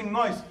 we're just being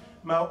nice.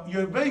 Now,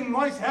 you're being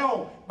nice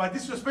how? By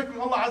disrespecting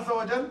Allah Azza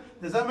wa Jal?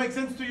 Does that make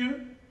sense to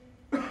you?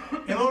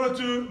 In order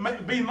to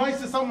be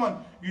nice to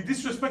someone, you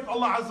disrespect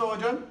Allah Azza wa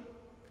Jal?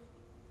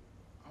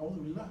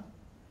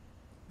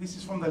 This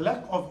is from the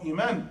lack of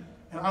iman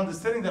and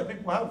understanding that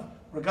people have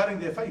regarding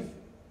their faith.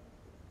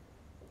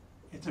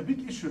 It's a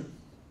big issue.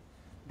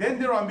 Then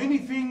there are many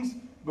things,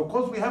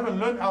 because we haven't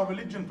learned our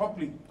religion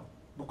properly,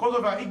 because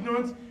of our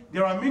ignorance,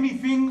 there are many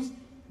things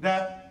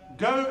that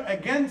go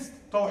against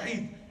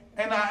Tawheed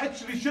and are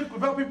actually shirk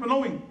without people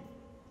knowing.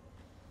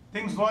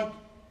 Things like,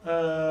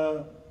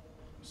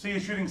 see a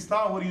shooting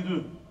star, what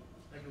do?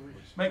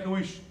 Make a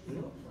wish.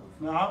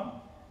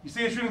 Now, you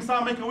see a shooting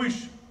star, make a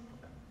wish.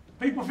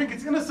 People think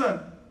it's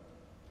innocent.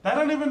 They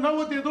don't even know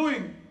what they're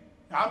doing.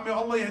 Ya Ammi,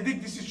 Allah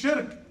yahdik, this is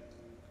shirk.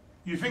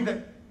 You think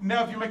that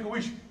now if you make a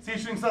wish, see a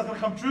shooting star is going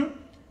to come true?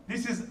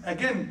 This is,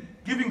 again,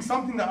 giving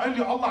something that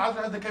only Allah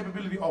has the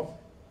capability of.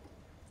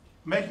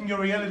 Making your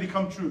reality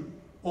come true.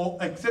 Or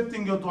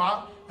accepting your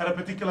dua at a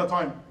particular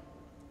time.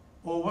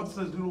 Or what's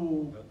those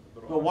little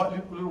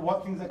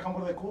white things that come,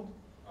 what are they called?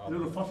 The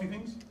little fluffy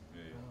things?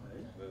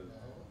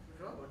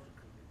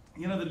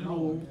 You know, the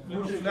little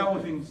flower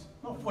things.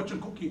 Not fortune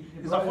cookie.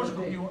 It's not fortune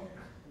cookie.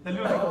 The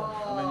little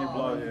And then you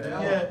blow it.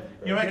 yeah,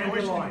 you make a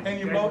wish and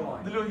you blow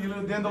the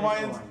little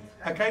dandelions.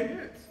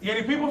 Okay?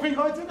 Yeah, people think,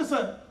 oh, it's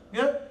innocent.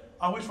 Yeah?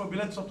 I wish for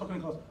Bilal to stop talking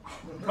in class.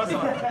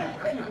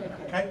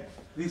 Okay?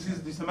 This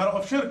is a matter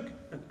of shirk.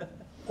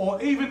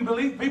 Or even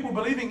people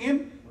believing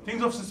in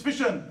things of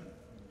suspicion.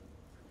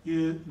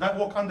 You don't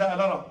walk under a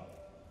ladder.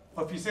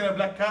 Or if you see a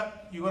black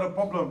cat, you got a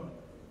problem.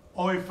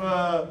 Or if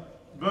a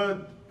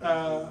bird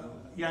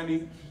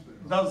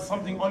does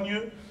something on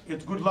you,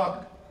 it's good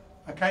luck.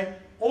 Okay?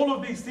 All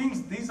of these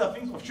things, these are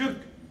things of shirk.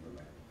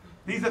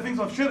 These are things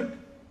of shirk.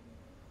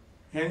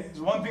 And it's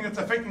one thing that's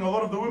affecting a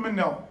lot of the women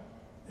now.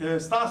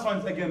 Star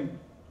signs again.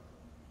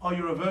 Oh,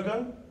 you're a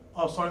Virgo?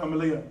 Oh, sorry, I'm a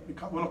Leo.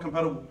 We're not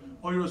compatible.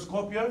 Or you're a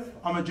Scorpio?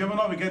 I'm a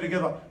Gemini, we get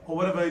together. Or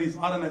whatever it is.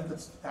 I don't know if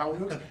that's how it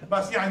works.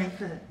 But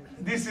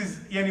this is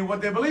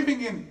what they're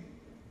believing in.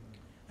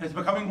 And it's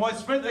becoming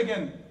widespread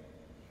again.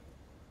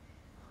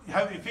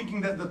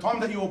 Thinking that the time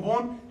that you were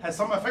born has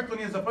some effect on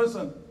you as a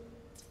person.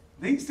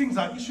 These things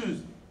are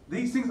issues.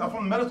 These things are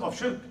from the matters of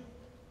shirk.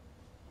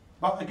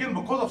 But again,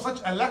 because of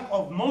such a lack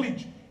of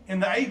knowledge in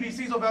the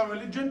ABCs of our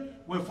religion,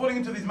 we're falling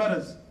into these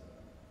matters.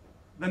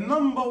 The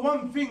number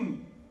one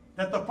thing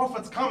that the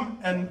prophets come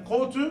and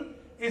call to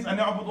is an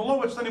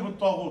abudullah wajtanibut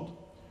taghut.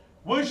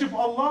 Worship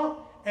Allah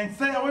and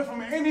stay away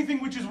from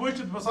anything which is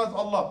worshipped besides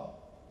Allah.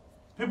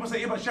 People say,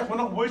 yeah, but Sheikh, we're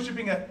not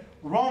worshipping it.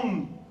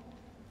 Wrong.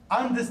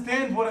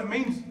 Understand what it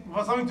means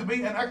for something to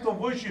be an act of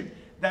worship.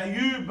 That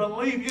you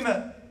believe in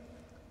it.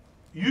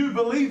 You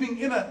believing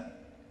in it.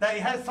 That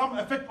it has some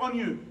effect on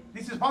you.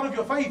 This is part of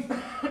your faith.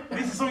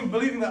 This is something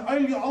believing that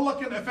only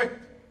Allah can affect.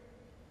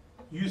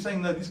 You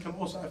saying that this can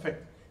also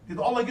affect. Did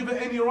Allah give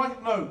it any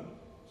right? No.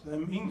 So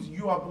that means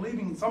you are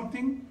believing in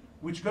something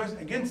which goes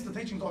against the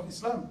teachings of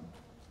Islam.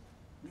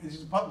 This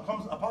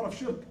becomes a part of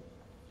shirk.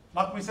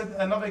 Like we said,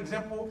 another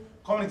example,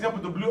 common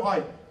example, the blue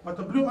eye. But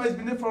the blue eye has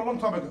been there for a long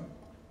time ago.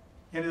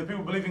 And the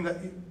people believing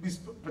that this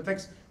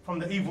protects from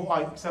the evil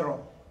eye, etc.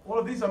 All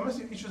of these are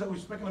massive issues that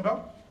we've spoken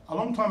about a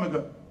long time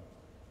ago.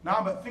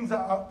 Now, but things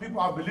that people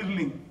are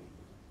belittling,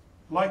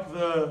 like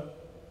the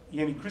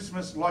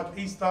Christmas, like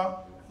Easter,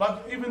 like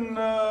even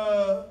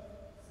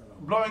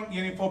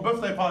blowing for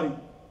birthday party.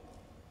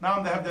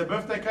 Now they have their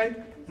birthday cake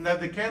and they have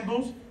the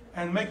candles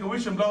and make a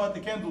wish and blow out the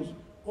candles.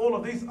 All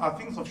of these are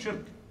things of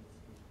shirk.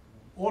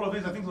 All of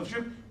these are things of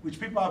shirk which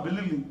people are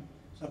belittling.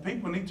 So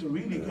people need to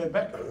really go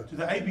back to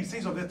the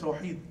ABCs of their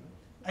Tawheed,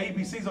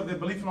 ABCs of their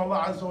belief in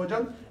Allah Azza wa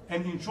Jal,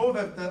 and ensure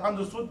that they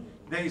understood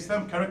their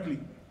Islam correctly.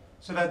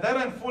 So that they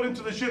don't fall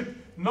into the shirk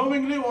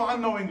knowingly or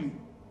unknowingly.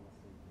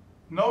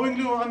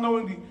 Knowingly or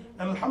unknowingly.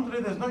 And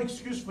alhamdulillah, there's no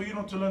excuse for you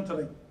not to learn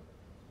today.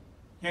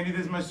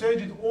 There's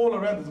masajid all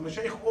around, there's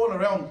mashaykh all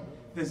around,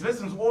 there's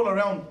lessons all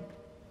around.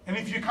 And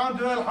if you can't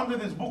do that,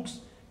 alhamdulillah, there's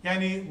books by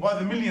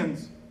the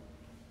millions.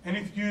 And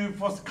if you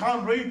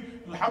can't read,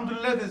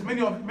 alhamdulillah, there's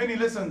many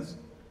lessons.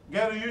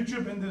 Go to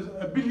YouTube and there's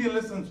a billion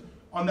lessons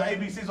on the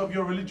ABCs of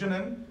your religion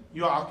and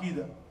your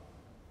aqidah.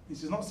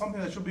 This is not something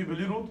that should be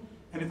belittled.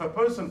 And if a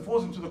person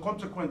falls into the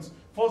consequence,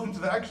 falls into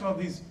the action of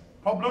these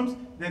problems,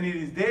 then it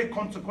is their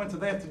consequence that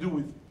they have to deal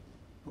with.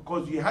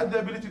 Because you had the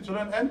ability to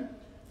learn and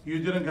you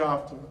didn't go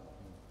after it.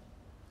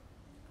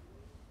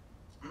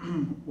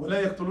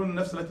 وَلَا يَقْتُلُونَ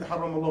النَّفْسَ الَّتِي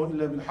حَرَّمَ اللَّهُ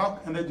إِلَّا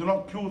بِالْحَقِّ. And they do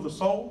not kill the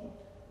soul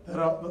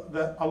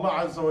that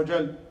Allah Azza wa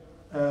Jal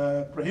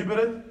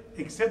prohibited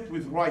except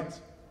with right.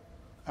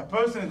 A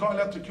person is not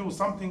allowed to kill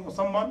something or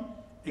someone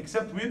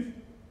except with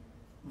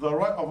the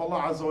right of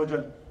Allah Azza wa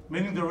Jal,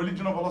 meaning the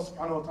religion of Allah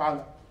Subhanahu wa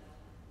Ta'ala.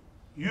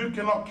 You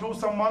cannot kill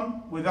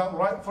someone without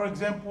right. For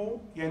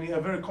example, a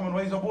very common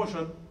way is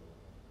abortion.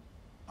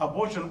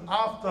 Abortion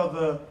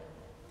after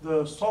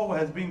the soul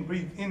has been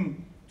breathed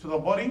in to the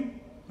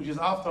body, which is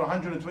after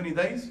 120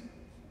 days,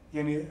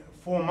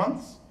 4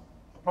 months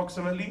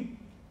approximately.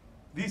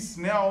 This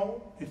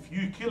now, if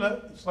you kill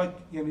it, it's like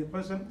a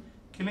person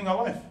killing a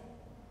life.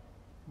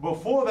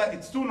 Before that,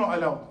 it's still not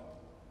allowed.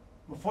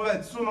 Before that,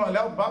 it's still not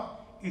allowed, but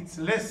it's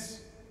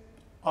less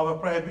of a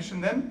prohibition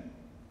than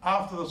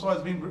after the soul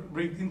has been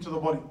breathed into the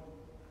body.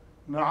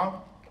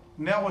 Now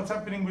what's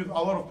happening with a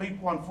lot of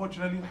people,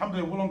 unfortunately,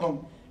 alhamdulillah,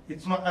 Wollongong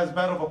it's not as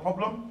bad of a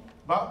problem.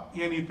 But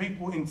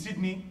people in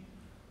Sydney,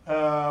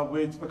 where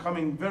it's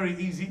becoming very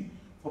easy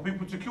for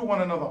people to kill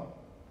one another.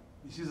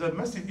 This is a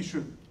massive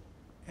issue.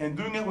 And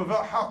doing it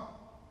without haqq,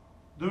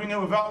 doing it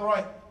without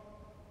right.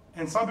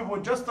 And some people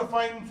are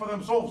justifying for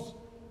themselves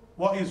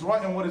what is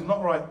right and what is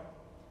not right.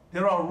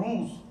 There are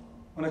rules.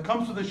 When it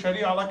comes to the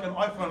Sharia, like an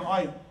eye for an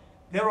eye,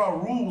 there are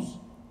rules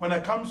when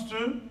it comes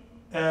to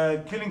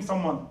killing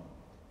someone.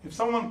 If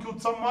someone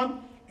killed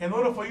someone, in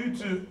order for you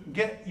to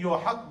get your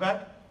haqq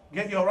back,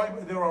 get your right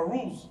back, there are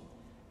rules.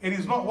 It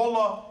is not,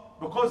 wallah,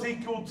 because he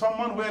killed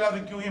someone, we're allowed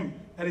to kill him.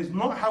 That is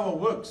not how it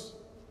works.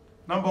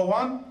 Number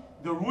one,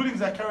 the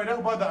rulings are carried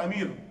out by the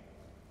Amir,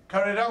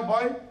 carried out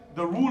by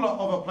the ruler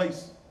of a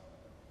place.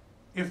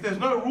 If there's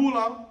no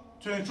ruler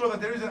to ensure that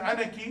there is an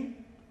anarchy,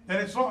 then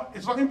it's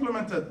not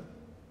implemented.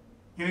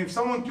 If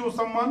someone kills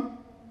someone,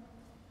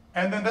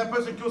 and then that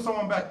person kills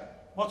someone back,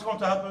 what's going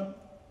to happen?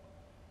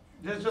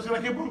 It's just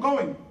going to keep on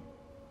going.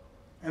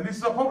 And this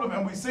is a problem,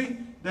 and we see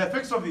the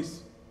effects of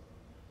this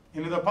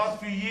in the past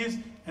few years,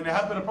 and it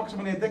happened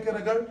approximately a decade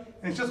ago,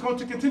 and it's just going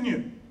to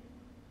continue.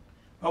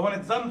 But when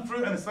it's done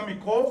through an Islamic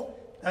court,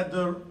 that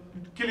the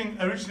killing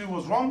originally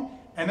was wrong,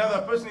 and now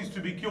that person is to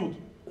be killed,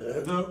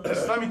 the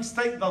Islamic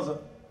State does it.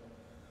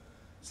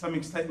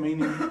 Islamic State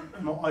meaning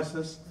not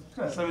ISIS,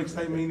 Islamic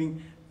State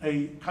meaning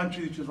a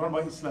country which is run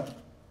by Islam.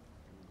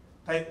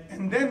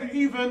 And then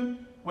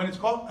even when it's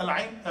called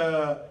al-ayn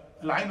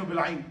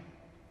bil-ayn,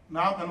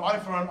 now an eye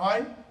for an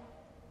eye,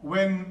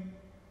 when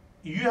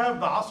you have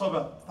the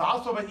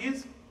asaba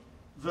is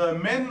the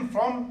men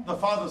from the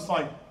father's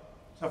side.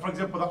 So for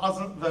example,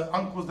 the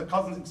uncles, the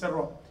cousins,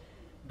 etc.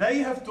 They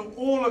have to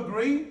all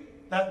agree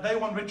that they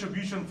want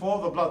retribution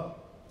for the blood.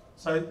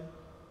 So,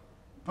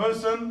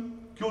 person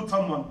killed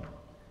someone.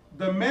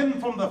 The men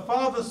from the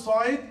father's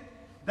side,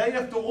 they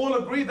have to all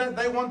agree that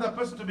they want that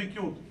person to be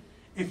killed.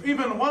 If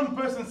even one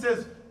person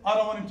says, I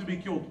don't want him to be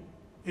killed,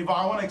 if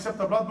I want to accept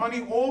the blood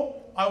money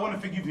or I want to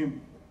forgive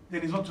him,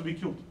 then he's not to be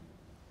killed.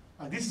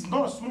 This is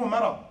not a small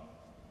matter.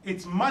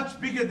 It's much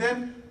bigger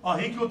than,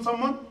 he killed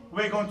someone,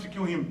 we're going to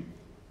kill him.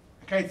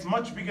 Okay, it's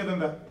much bigger than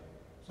that.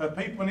 So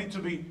people need to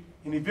be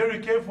very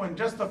careful in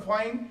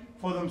justifying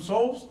for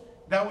themselves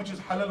that which is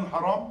halal and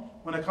haram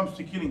when it comes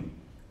to killing.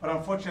 But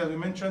unfortunately, as we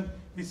mentioned,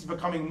 this is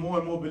becoming more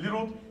and more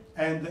belittled,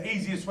 and the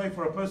easiest way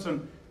for a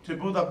person to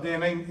build up their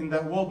name in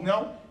that world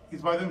now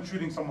is by them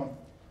shooting someone.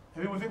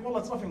 And people think, well,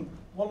 it's nothing.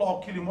 Wallah,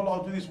 I'll kill him. Wallah,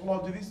 I'll do this. Wallah,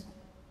 I'll do this.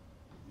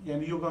 Yeah,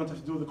 and you're going to have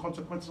to deal with the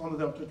consequences on the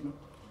Day of Judgment.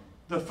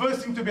 The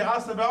first thing to be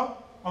asked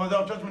about on the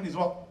Day of Judgment is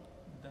what?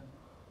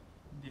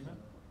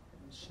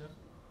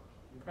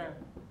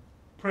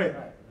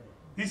 Prayer.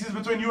 This is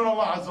between you and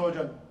Allah Azza wa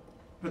Jal.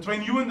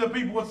 Between you and the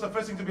people, what's the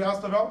first thing to be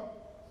asked about?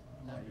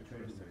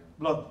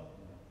 Blood.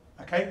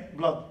 Okay?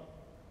 Blood.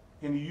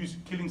 And you use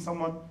killing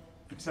someone,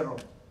 etc.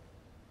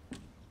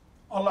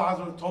 Allah Azza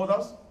wa Jal told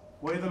us,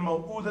 وَإِذَا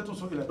الْمَوْءُودَةُ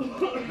سُئِلَتْ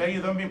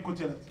لَأَيِّ ذَنْبٍ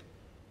قُتِلَتْ.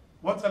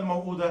 What's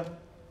al-maw'udah?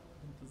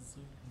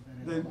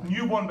 The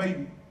newborn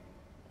baby.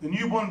 The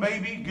newborn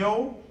baby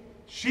girl,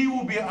 she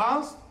will be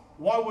asked,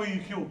 why were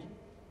you killed?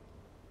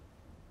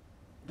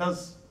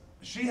 Does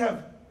she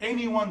have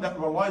anyone that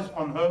relies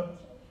on her?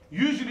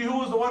 Usually, who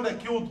was the one that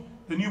killed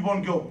the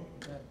newborn girl?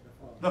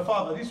 The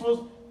father. This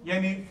was,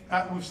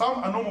 with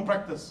some, a normal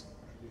practice.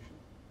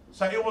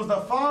 So it was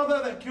the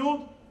father that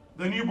killed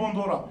the newborn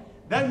daughter.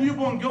 That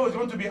newborn girl is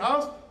going to be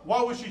asked,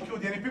 why was she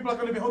killed? People are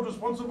going to be held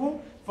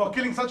responsible for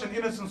killing such an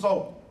innocent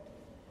soul.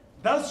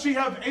 Does she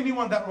have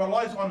anyone that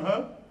relies on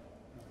her?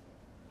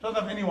 She doesn't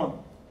have anyone.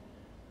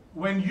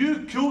 When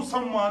you kill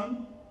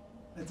someone,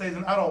 let's say he's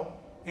an adult,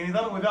 and he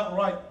done it without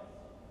right,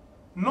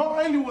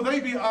 not only will they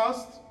be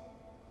asked,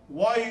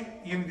 why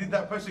did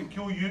that person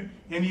kill you,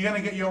 and you're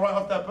going to get your right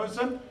off that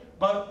person,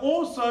 but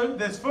also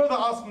there's further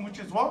asking, which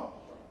is what?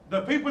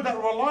 The people that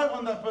rely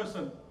on that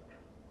person,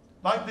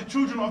 like the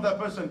children of that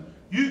person,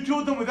 you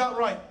killed them without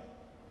right.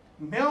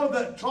 Now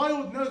the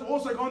child is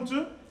also going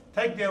to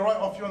take their right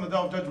off you on the Day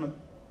of Judgment,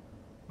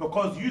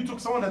 because you took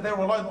someone that they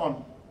relied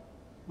on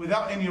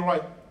without any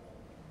right.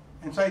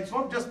 And so it's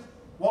not just,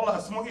 wallah,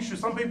 a small issue.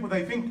 Some people,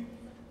 they think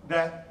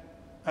that,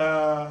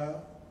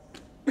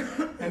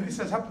 and this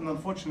has happened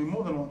unfortunately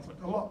more than once,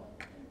 like a lot.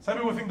 Some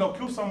people think they'll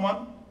kill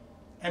someone,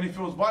 and if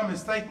it was by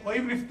mistake, or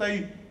even if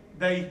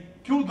they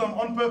killed them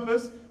on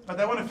purpose, but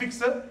they want to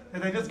fix it,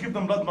 then they just give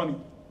them blood money.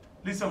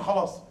 Listen,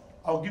 khalas,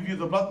 I'll give you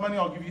the blood money,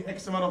 I'll give you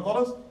X amount of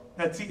dollars,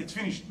 that's it, it's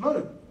finished.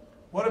 No.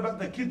 What about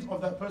the kids of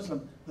that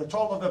person, the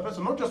child of that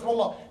person? Not just,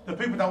 wallah, the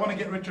people that want to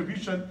get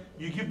retribution,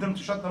 you give them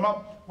to shut them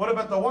up. What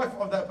about the wife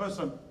of that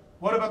person?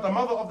 What about the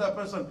mother of that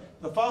person,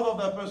 the father of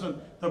that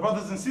person, the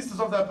brothers and sisters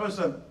of that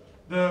person,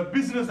 the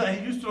business that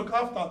he used to look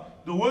after,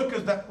 the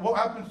workers, that what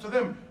happens to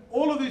them?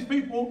 All of these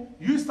people,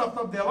 you stuffed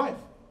up their life.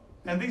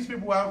 And these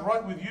people have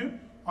right with you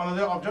on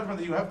the Day of Judgment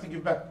that you have to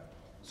give back.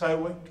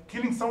 So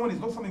killing someone is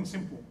not something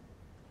simple.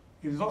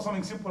 It is not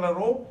something simple at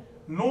all,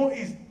 nor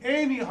is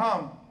any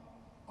harm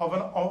of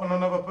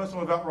another person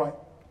without right.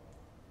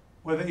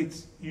 Whether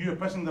it's you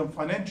oppressing them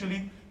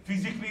financially,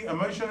 physically,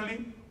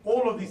 emotionally,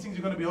 all of these things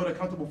you're going to be held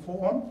accountable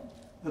for on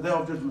the day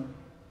of judgment.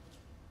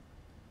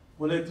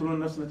 وَلَا يَقْتُلُونَ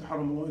النَّفْسَ الَّتِي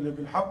حَرَّمَ اللَّهُ إِلَّا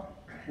بِالْحَقِّ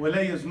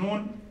وَلَا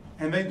يَزْنُونَ,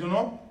 and they do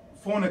not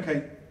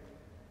fornicate.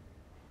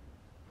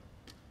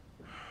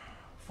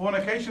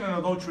 Fornication and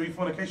adultery.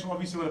 Fornication,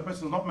 obviously, when a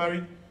person is not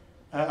married.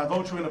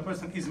 Adultery when a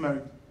person is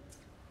married.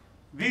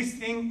 This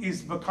thing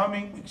is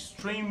becoming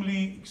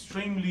extremely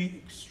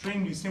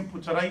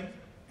simple today,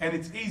 and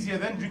it's easier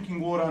than drinking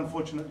water,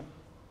 unfortunately.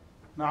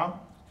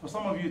 Now, for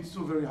some of you it's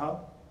still very hard,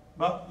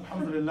 but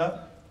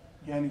alhamdulillah,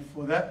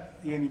 for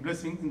that,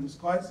 blessing in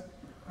disguise.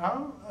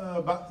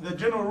 But the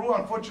general rule,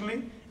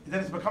 unfortunately, is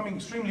that it's becoming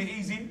extremely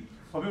easy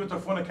for people to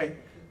fornicate.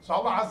 So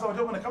Allah Azza wa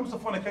Jalla, when it comes to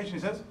fornication, He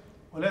says,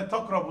 وَلَا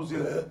تَقْرَبُوا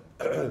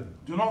زِنَا.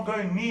 Do not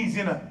go near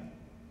zina.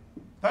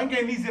 Don't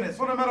go near zina. It's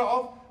not a matter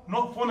of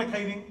not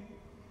fornicating.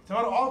 It's a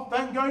matter of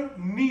don't go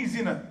near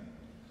zina.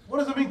 What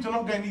does it mean to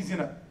not go near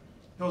zina?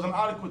 There was an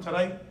article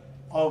today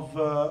of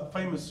a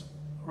famous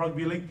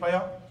rugby league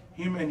player,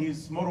 him and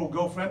his model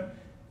girlfriend,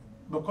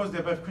 because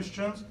they're both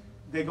Christians,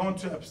 they're going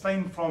to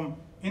abstain from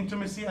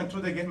intimacy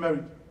until they get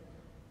married.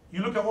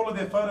 You look at all of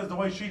their photos, the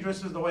way she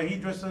dresses, the way he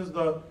dresses,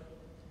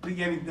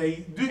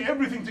 they do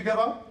everything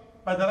together,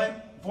 but they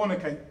don't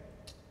fornicate.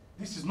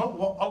 This is not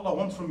what Allah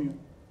wants from you.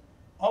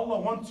 Allah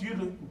wants you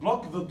to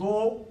block the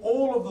door,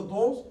 all of the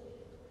doors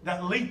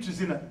that lead to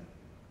zina.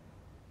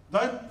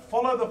 Don't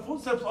follow the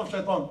footsteps of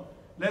shaitan.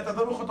 لا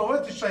تتبعوا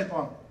خطوات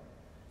الشيطان.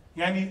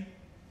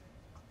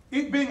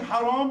 It being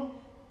haram,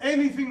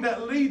 anything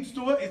that leads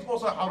to it is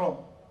also haram.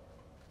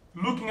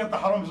 Looking at the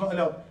haram is not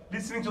allowed.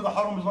 Listening to the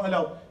haram is not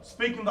allowed.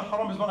 Speaking the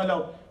haram is not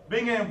allowed.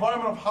 Being in an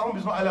environment of haram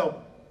is not allowed.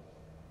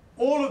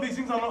 All of these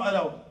things are not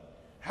allowed.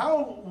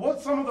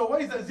 What some of the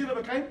ways that zina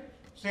became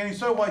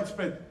so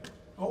widespread?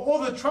 All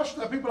the trash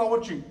that people are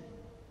watching.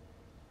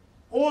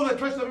 All the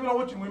trash that people are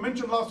watching. We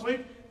mentioned last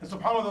week, and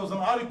subhanAllah, there was an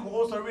article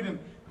also written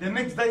the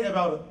next day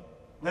about it.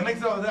 The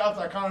next day or the day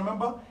after, I can't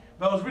remember.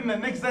 But it was written the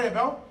next day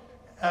about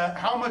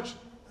how much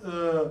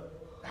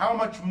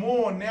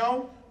more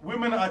now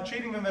women are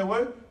cheating than they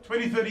were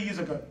 20, 30 years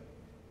ago.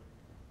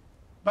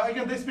 But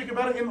again, they speak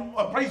about it in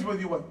a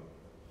praiseworthy way.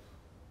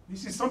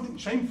 This is something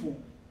shameful.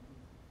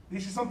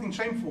 This is something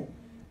shameful.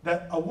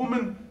 That a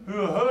woman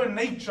who her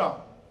nature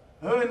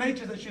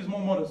is that she's more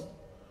modest.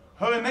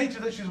 Her nature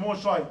is that she's more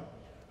shy.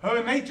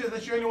 Her nature is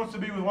that she only wants to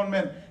be with one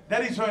man.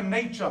 That is her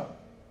nature.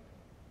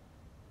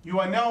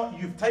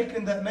 You've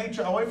taken that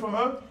nature away from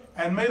her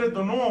and made it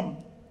the norm,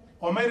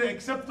 or made it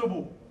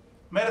acceptable,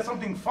 made it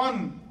something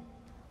fun,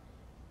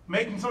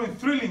 making something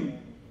thrilling.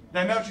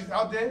 That now she's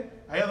out there,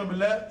 ayadhu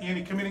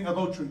billah, committing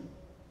adultery.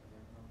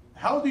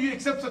 How do you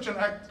accept such an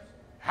act?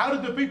 How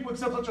did the people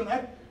accept such an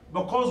act?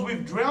 Because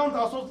we've drowned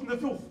ourselves in the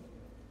filth.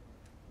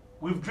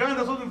 We've drowned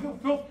ourselves in the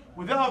filth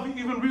without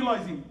even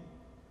realizing.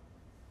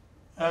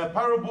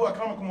 Parable,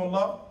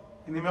 akramakumullah,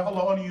 and may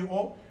Allah honor you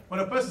all. When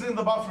a person is in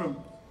the bathroom,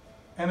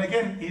 and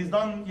again, he's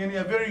done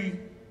a very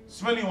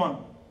smelly one.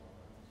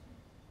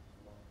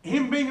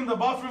 Him being in the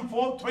bathroom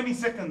for 20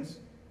 seconds,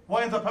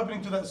 what ends up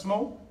happening to that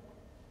smell?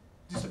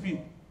 Disappear.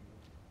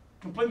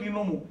 Completely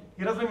normal.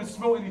 He doesn't even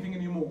smell anything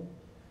anymore.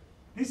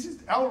 This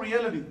is our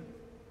reality.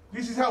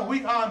 This is how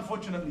we are,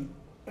 unfortunately.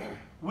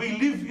 We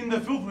live in the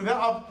filth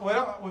without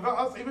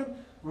us even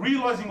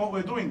realizing what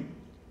we're doing,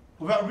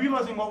 without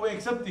realizing what we're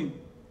accepting.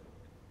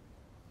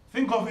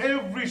 Think of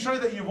every show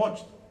that you've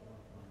watched,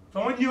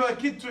 from when you were a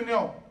kid to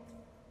now.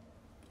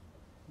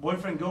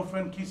 Boyfriend,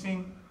 girlfriend,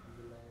 kissing,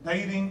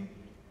 dating,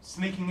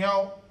 sneaking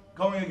out,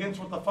 going against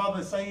what the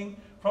father is saying,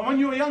 from when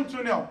you were young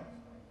to now.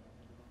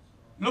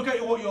 Look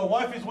at what your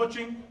wife is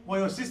watching, what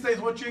your sister is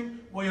watching,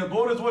 what your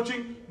daughter is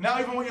watching, now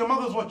even what your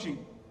mother's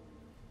watching.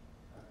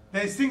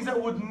 There's things that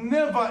would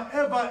never,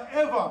 ever,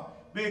 ever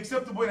be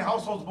acceptable in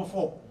households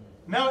before.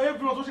 Now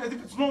everyone's watching as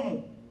if it's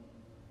normal.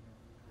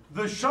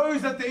 The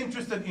shows that they're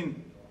interested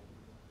in,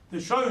 the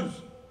shows,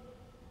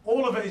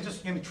 all of it is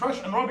just trash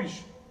and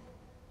rubbish.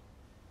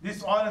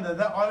 This island and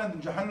that island,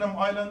 and Jahannam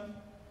island,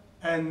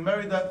 and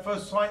married at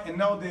first sight, and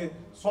now they're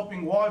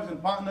swapping wives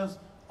and partners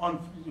on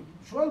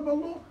Shu'al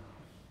Ballah.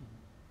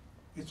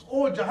 It's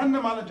all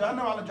Jahannam ala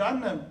Jahannam ala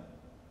Jahannam.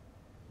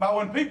 But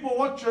when people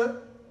watch it,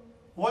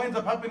 what ends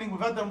up happening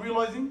without them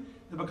realizing?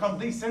 They become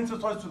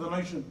desensitized to the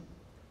notion.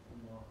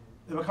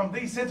 They become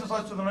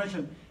desensitized to the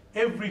notion.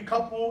 Every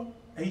couple,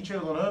 he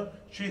cheated on her,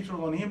 she cheated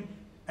on him,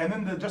 and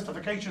then the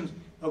justifications,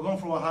 they're going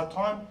through a hard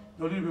time,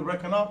 they're a little bit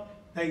broken up,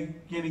 they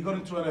got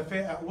into an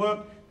affair at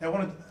work, they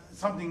wanted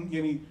something,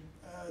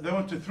 they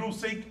went to thrill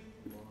seek.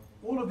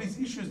 All of these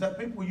issues that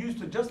people use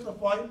to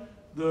justify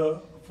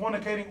the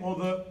fornicating or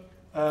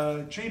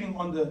the cheating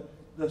on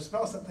the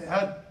spouse that they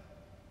had.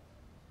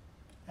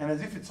 And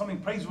as if it's something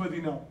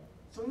praiseworthy now.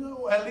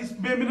 So at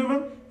least bare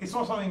minimum, it's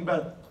not something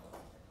bad.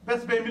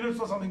 That's bare minimum, it's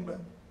not something bad.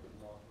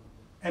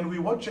 And we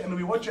watch it and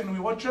we watch it and we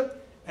watch it,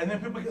 and then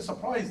people get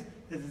surprised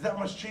that there's that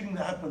much cheating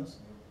that happens.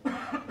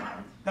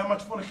 That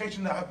much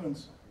fornication that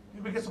happens.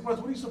 People get surprised.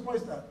 What are you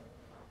surprised at?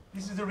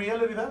 This is the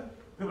reality that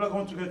people are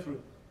going to go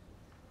through.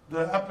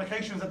 The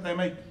applications that they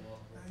make.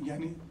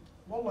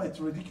 Wallah, it's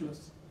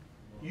ridiculous.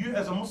 You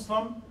as a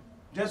Muslim,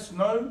 just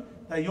know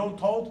that you're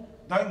told,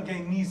 don't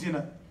get near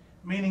zina.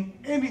 Meaning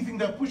anything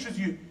that pushes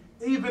you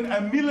even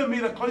a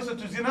millimeter closer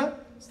to zina,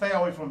 stay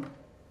away from it.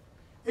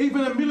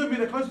 Even a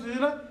millimeter closer to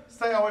zina,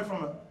 stay away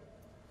from it.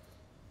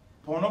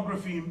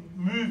 Pornography,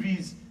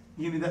 movies,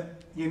 that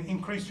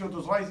increase your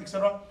desires,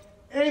 etc.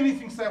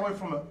 Anything, stay away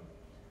from it.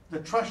 The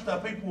trash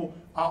that people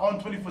are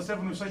on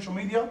 24/7 with social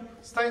media,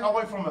 stay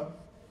away from it.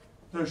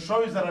 The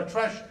shows that are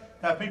trash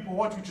that people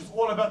watch, which is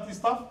all about this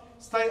stuff,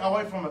 stay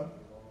away from it.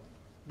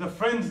 The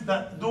friends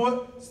that do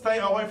it, stay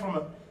away from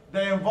it.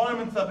 The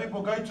environments that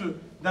people go to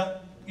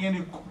that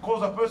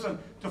cause a person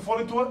to fall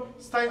into it,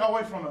 stay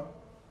away from it.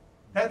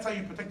 That's how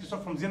you protect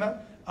yourself from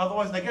zina.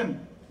 Otherwise,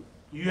 again,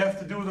 you have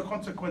to deal with the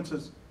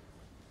consequences.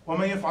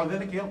 وَمَنْ يَفْعَلْ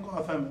ذَلِكَ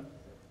يَلْقَى أَثَامًا.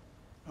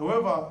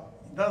 Whoever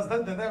does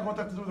that, then they're going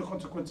to have to do with the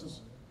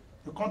consequences.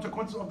 The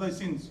consequences of those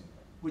sins,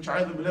 which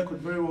عَيْذُ بِاللَّهِ could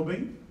very well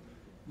be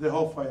the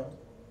hellfire.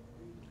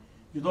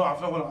 يُضَاعَفْ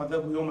لَهُ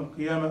الْعَذَابُ يَوْمَ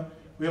الْقِيَامَةِ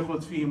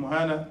وَيَخْلُدْ فِيهِ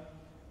مُهَانًا.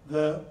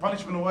 The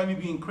punishment will only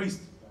be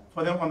increased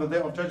for them on the day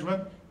of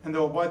judgment, and they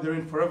will abide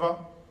therein forever.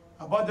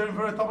 Abide therein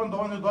forever, the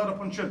one who died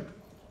upon shirk.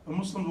 The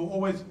Muslims will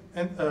always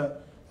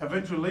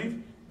eventually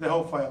leave the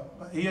hellfire.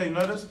 But here you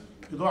notice,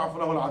 يُضَاعَفْ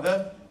لَهُ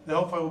الْعَذَابُ. The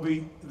hellfire will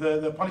be,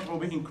 the punishment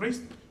will be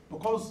increased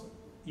because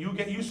you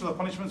get used to the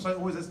punishment, so it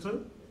always has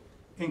to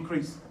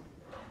increase.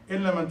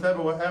 إِلَّا مَنْ تَابَ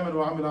وَآمَنَ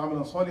وَعَمِلَ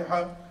عَمَلًا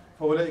صَالِحًا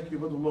فَأُولَٰئِكَ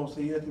يُبَدِّلُ اللَّهُ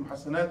سَيِّئَاتِهِمْ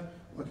حَسَنَاتٍ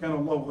وَكَانَ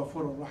اللَّهُ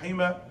غَفُورًا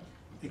رَحِيمًا.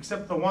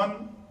 Except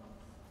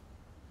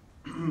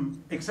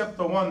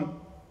the one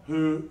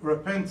who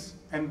repents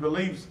and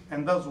believes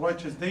and does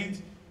righteous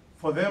deeds,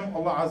 for them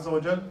Allah Azza wa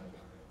Jal,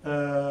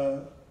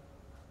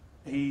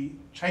 He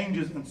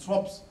changes and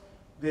swaps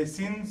their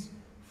sins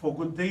for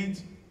good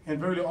deeds, and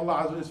verily Allah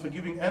Azza wa Jal is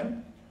forgiving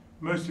and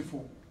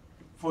merciful.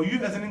 For you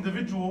as an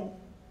individual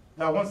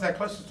that wants that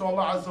closer to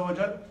Allah Azza wa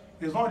Jal,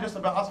 it's not just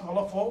about asking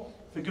Allah for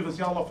forgiveness.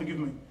 Ya Allah, forgive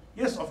me.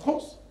 Yes, of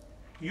course,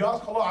 you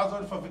ask Allah Azza wa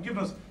Jal for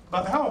forgiveness,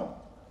 but how?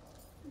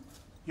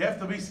 You have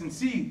to be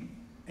sincere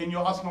in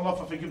your asking Allah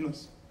for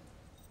forgiveness.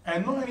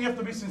 And not only you have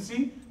to be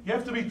sincere, you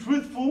have to be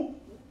truthful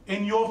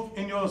in your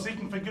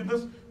seeking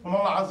forgiveness from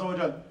Allah Azza wa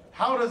Jal.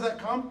 How does that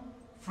come?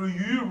 Through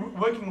you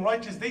working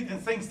righteous deeds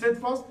and staying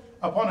steadfast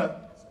upon it.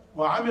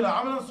 وَعَمِلَ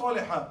عَمَلًا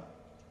صَالِحًا.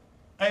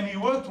 And he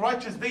worked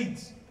righteous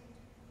deeds.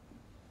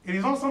 It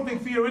is not something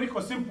theoretical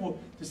or simple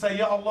to say,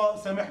 Ya Allah,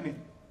 samahni.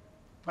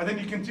 But then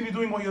you continue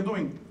doing what you're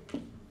doing.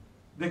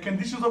 The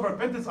conditions of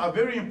repentance are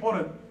very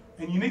important,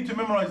 and you need to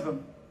memorize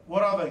them.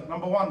 What are they?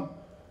 Number one.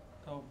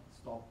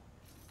 Stop.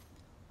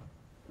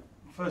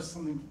 First,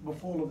 something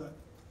before all of that.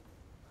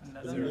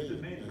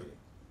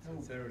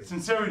 Sincerity.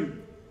 Sincerity.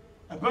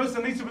 A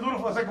person needs to be doing it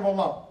for the sake of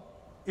Allah.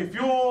 If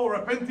you're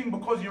repenting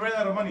because you ran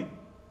out of money,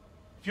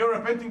 if you're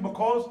repenting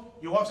because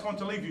your wife's going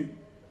to leave you,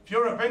 if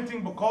you're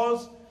repenting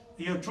because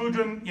your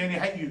children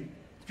hate you,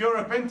 if you're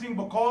repenting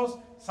because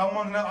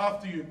someone's now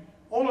after you,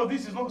 all of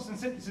this is not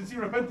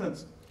sincere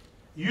repentance.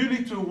 You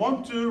need to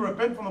want to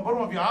repent from the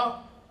bottom of your heart.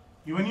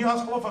 When you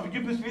ask Allah for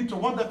forgiveness, you need to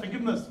want that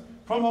forgiveness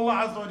from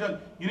Allah Azza wa Jal.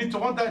 You need to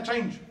want that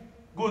change.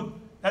 Good.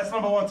 That's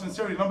number one,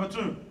 sincerity. Number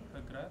two.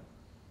 Regret.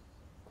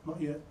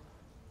 Not yet.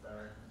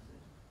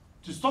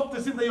 To stop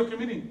the sin that you're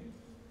committing.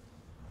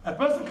 A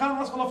person can't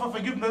ask Allah for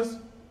forgiveness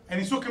and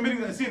he's still committing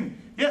that sin.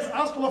 Yes,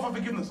 ask Allah for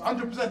forgiveness,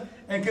 100%,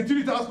 and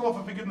continue to ask Allah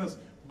for forgiveness.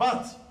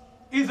 But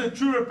is it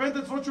true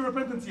repentance? Not true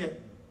repentance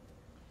yet.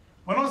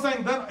 We're not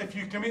saying that if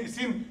you commit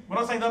sin, we're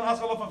not saying don't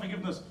ask Allah for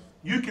forgiveness.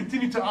 You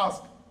continue to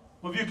ask,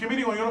 whether you're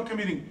committing or you're not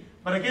committing.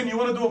 But again, you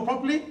want to do it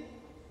properly,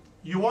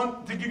 you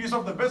want to give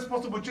yourself the best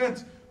possible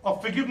chance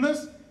of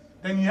forgiveness,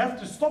 then you have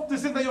to stop the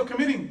sin that you're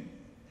committing.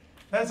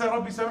 Then say,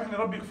 Rabbi samihni,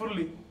 Rabbi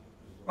ighfirli,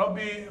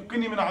 Rabbi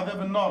qini min adhab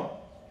al-nar.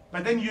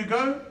 But then you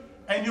go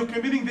and you're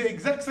committing the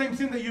exact same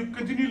sin that you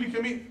continually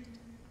commit.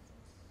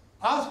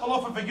 Ask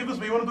Allah for forgiveness,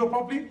 but you want to do it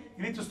properly,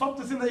 you need to stop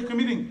the sin that you're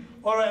committing,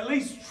 or at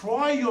least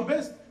try your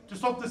best to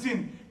stop the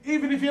sin.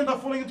 Even if you end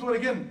up falling into it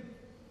again,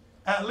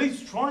 at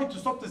least try to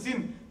stop the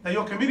sin that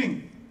you're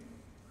committing.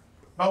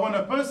 But when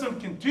a person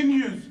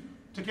continues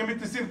to commit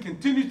the sin,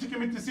 continues to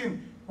commit the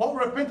sin, what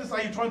repentance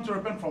are you trying to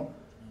repent from?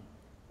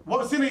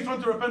 What sin are you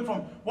trying to repent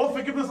from? What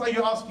forgiveness are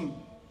you asking?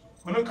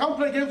 When we come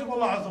play games with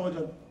Allah Azza wa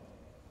Jal,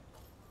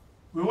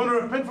 we want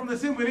to repent from the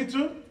sin, we need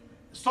to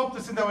stop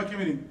the sin that we're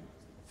committing.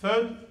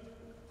 Third,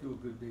 Do a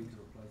good deed to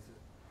replace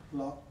it.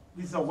 la.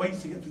 These are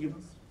ways to get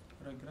forgiveness.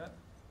 Regret.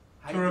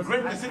 To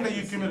regret the sin that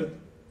you committed.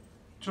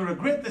 To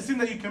regret the sin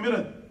that you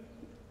committed.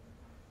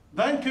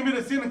 Don't commit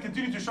a sin and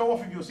continue to show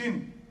off of your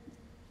sin.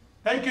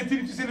 Don't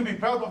continue to sin and be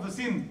proud of the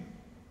sin.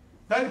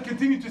 Don't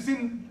continue to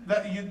sin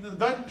that you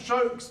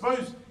don't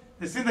expose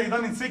the sin that you've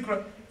done in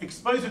secret.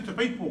 Expose it to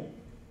people.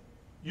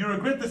 You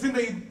regret the sin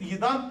that you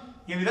done,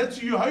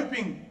 that's you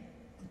hoping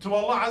to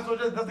Allah Azza wa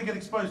Jal doesn't get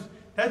exposed.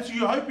 That's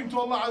you hoping to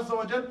Allah Azza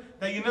wa Jal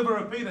that you never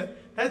repeat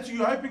it. That's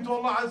you hoping to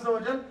Allah Azza wa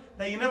Jal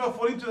that you never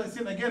fall into that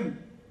sin again.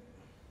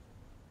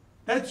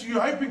 That's you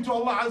hoping to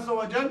Allah Azza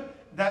wa Jal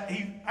that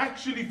He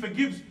actually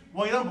forgives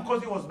what you done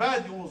because it was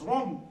bad, it was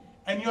wrong.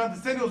 And you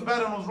understand it was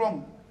bad and it was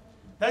wrong.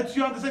 That's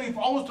you understand if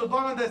I was to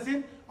die on that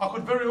sin, I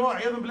could very well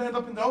end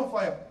up in the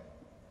hellfire.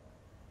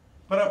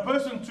 But a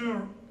person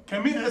to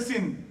commit a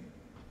sin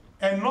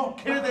and not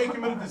care that he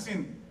committed the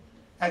sin.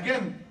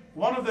 Again,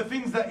 one of the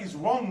things that is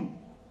wrong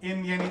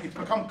in yani, it's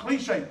become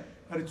cliche,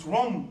 but it's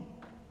wrong,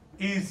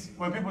 is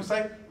when people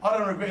say, I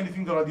don't regret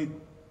anything that I did.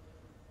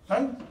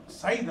 Don't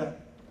say that.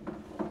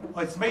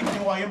 It's made me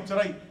who I am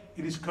today.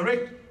 It is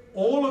correct.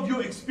 All of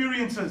your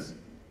experiences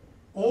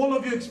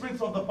of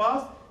the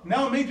past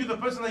now made you the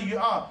person that you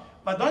are.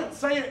 But don't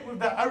say it with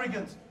that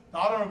arrogance that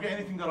I don't regret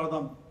anything that I've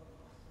done.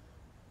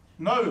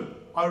 No,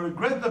 I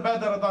regret the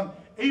bad that I've done.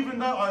 Even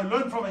though I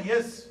learned from it,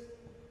 yes.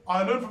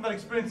 I learned from that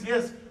experience,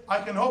 yes.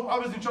 I can help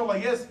others, inshallah,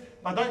 yes.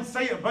 But don't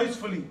say it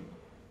boastfully.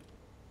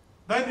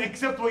 Don't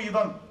accept what you've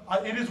done.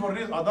 It is what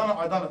it is. I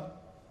done it.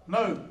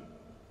 No.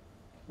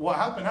 What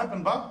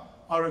happened, but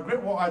I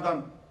regret what I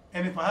done.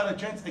 And if I had a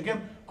chance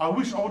again, I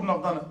wish I wouldn't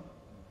have done it.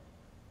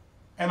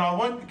 And I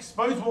won't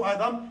expose what I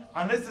done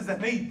unless there's a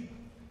need.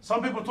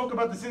 Some people talk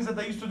about the sins that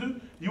they used to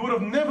do. You would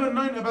have never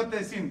known about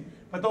their sin,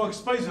 but they'll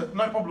expose it,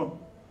 no problem.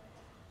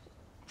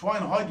 Try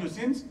and hide your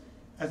sins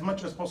as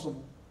much as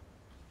possible.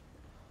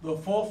 The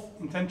fourth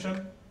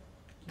intention,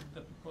 Give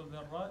the people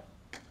their right.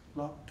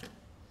 no.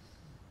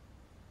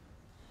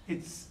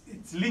 It's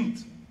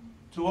linked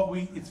to what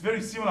it's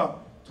very similar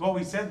to what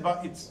we said,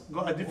 but it's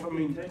got a different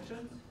meaning.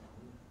 Intentions?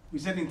 We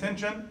said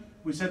intention,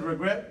 we said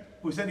regret,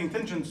 we said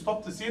intention,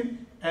 stop the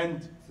sin,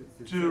 and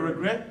to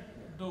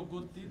regret, Do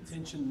good deeds.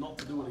 Intention not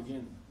to do it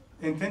again.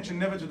 the intention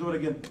never to do it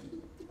again.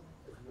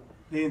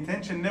 The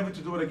intention never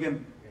to do it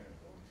again.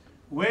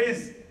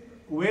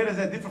 Where does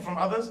that differ from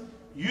others?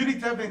 You need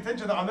to have the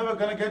intention that I'm never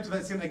going to go to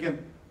that sin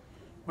again.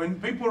 When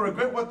people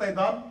regret what they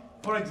done,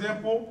 for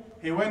example,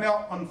 he went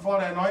out on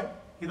Friday night,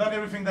 he done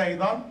everything that he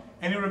done,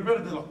 and he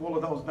regretted it, like,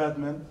 wallah, that was bad,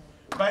 man.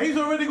 But he's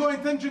already got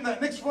intention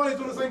that next Friday he's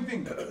doing the same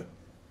thing.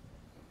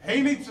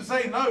 He needs to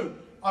say, no,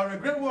 I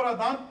regret what I've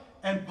done,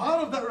 and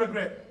part of that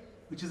regret,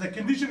 which is a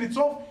condition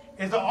itself,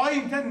 is that I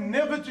intend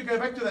never to go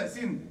back to that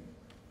sin.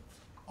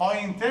 I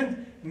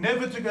intend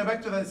never to go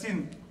back to that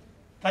sin.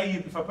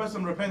 Tayyib, if a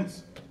person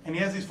repents and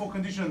he has these 4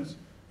 conditions,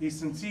 he's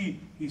sincere,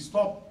 he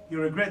stopped, he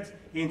regrets,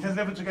 he intends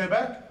never to go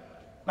back.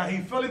 Now he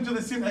fell into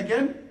the sin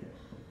again,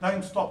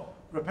 don't stop,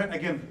 repent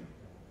again.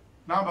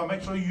 Now, but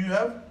make sure you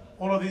have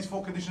all of these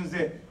 4 conditions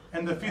there.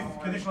 And the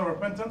 5th condition of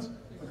repentance,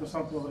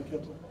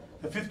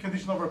 the 5th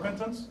condition of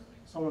repentance,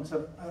 someone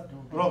said,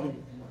 Raghib,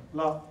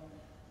 la.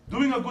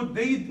 Doing a good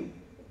deed,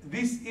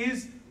 this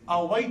is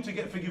a way to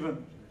get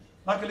forgiven.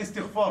 Like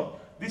al-istighfar,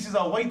 this is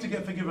a way to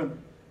get forgiven.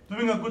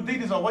 Doing a good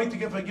deed is a way to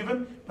get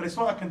forgiven, but it's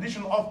not a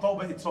condition of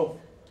tawbah itself.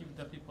 Give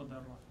the people their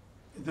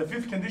right. The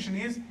 5th condition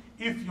is,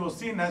 if your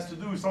sin has to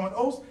do with someone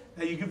else,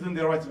 that you give them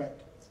their rights back.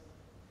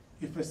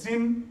 If a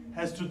sin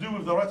has to do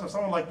with the rights of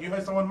someone, like you owe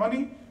someone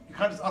money, you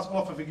can't just ask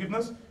Allah for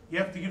forgiveness, you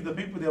have to give the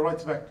people their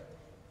rights back.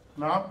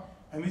 Now,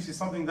 and this is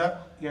something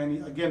that,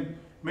 again,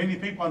 many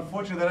people,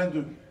 unfortunately, they don't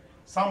do.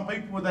 Some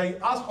people, they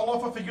ask Allah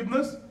for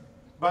forgiveness,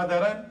 but they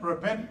don't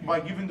repent by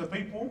giving the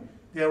people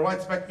their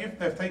rights back if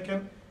they've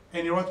taken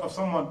any right of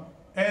someone.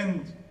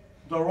 And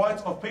the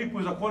rights of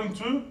people is according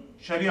to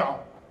Sharia,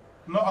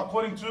 not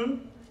according to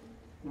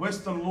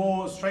Western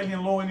law,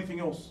 Australian law, anything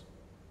else.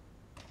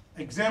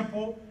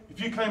 Example,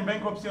 if you claim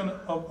bankruptcy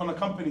on a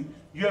company,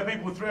 you have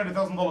people with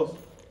 $300,000,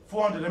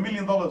 $400,000, $1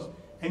 million,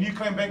 and you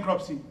claim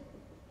bankruptcy.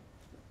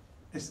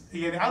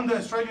 Under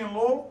Australian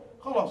law,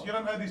 khalas, you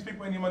don't owe these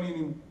people any money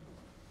anymore.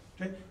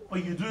 Okay?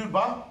 But you do,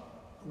 but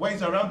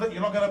ways around it,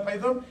 you're not going to pay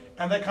them,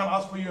 and they can't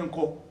ask for you in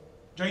court.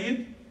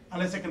 Jayyid,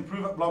 unless they can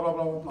prove it, blah, blah,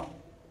 blah, blah, blah.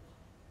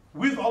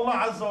 With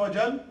Allah Azza wa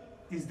Jal,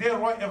 is their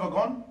right ever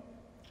gone?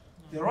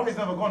 Their right is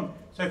never gone.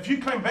 So if you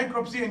claim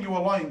bankruptcy and you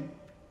are lying,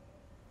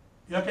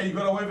 okay, you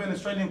got away with an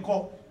Australian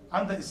court,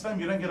 under Islam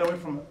you don't get away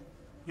from it.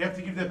 You have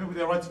to give their people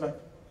their rights back.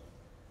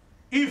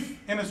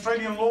 If in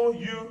Australian law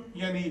you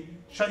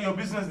shut your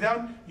business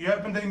down, you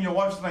opened it in your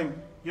wife's name,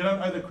 you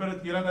don't owe the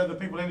credit, you don't owe the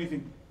people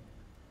anything.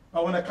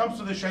 But when it comes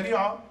to the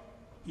Sharia,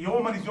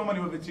 your money is your money,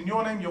 whether it's in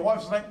your name, your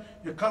wife's name,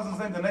 your cousin's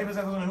name, the neighbor's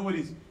name, doesn't know who it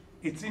is.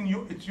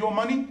 It's your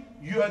money,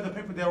 you owe the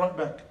people their right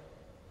back.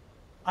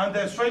 Under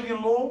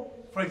Australian law,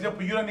 for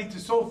example, you don't need to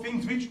sell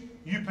things which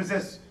you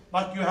possess,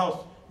 like your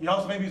house. Your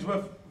house maybe is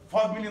worth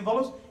 $5 million,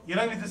 you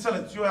don't need to sell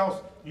it, it's your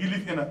house, you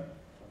live in it.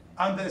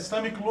 Under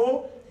Islamic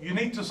law, you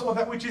need to sell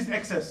that which is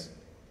excess.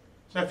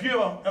 So if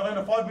you own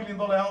a $5 million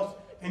house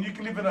and you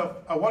can live in a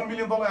 $1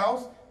 million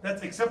house,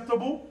 that's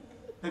acceptable,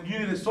 then you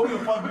need to sell your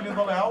 $5 million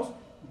house,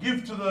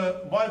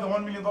 buy the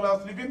 $1 million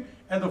house to live in,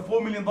 and the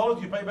 $4 million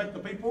you pay back to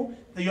people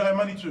that you owe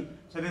money to.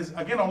 So there's,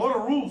 again, a lot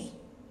of rules.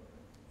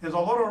 There's a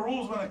lot of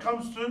rules when it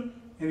comes to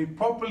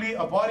properly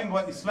abiding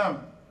by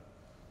Islam.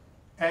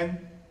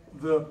 And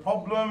the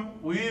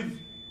problem with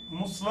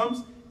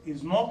Muslims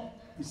is not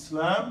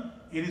Islam,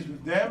 it is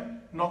with them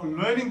not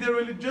learning their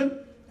religion,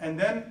 and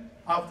then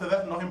after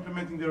that not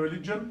implementing their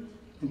religion.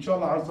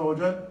 Inshallah Azza wa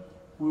Jal,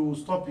 we will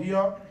stop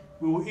here.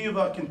 We will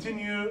either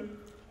continue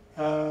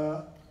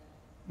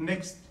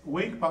next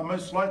week, but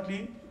most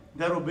likely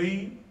that will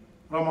be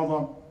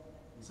Ramadan.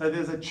 So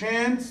there's a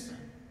chance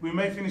we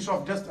may finish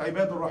off just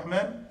Ibadur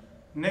Rahman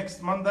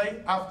next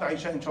Monday after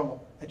Isha, inshallah.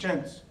 a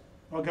chance,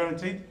 not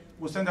guaranteed.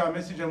 We'll send out a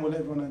message and we'll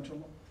let everyone know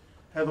inshallah.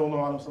 هذا والله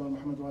أعلم. صلى الله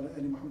عليه وسلم وعلى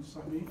آله محمد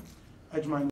وصحبه أجمعين.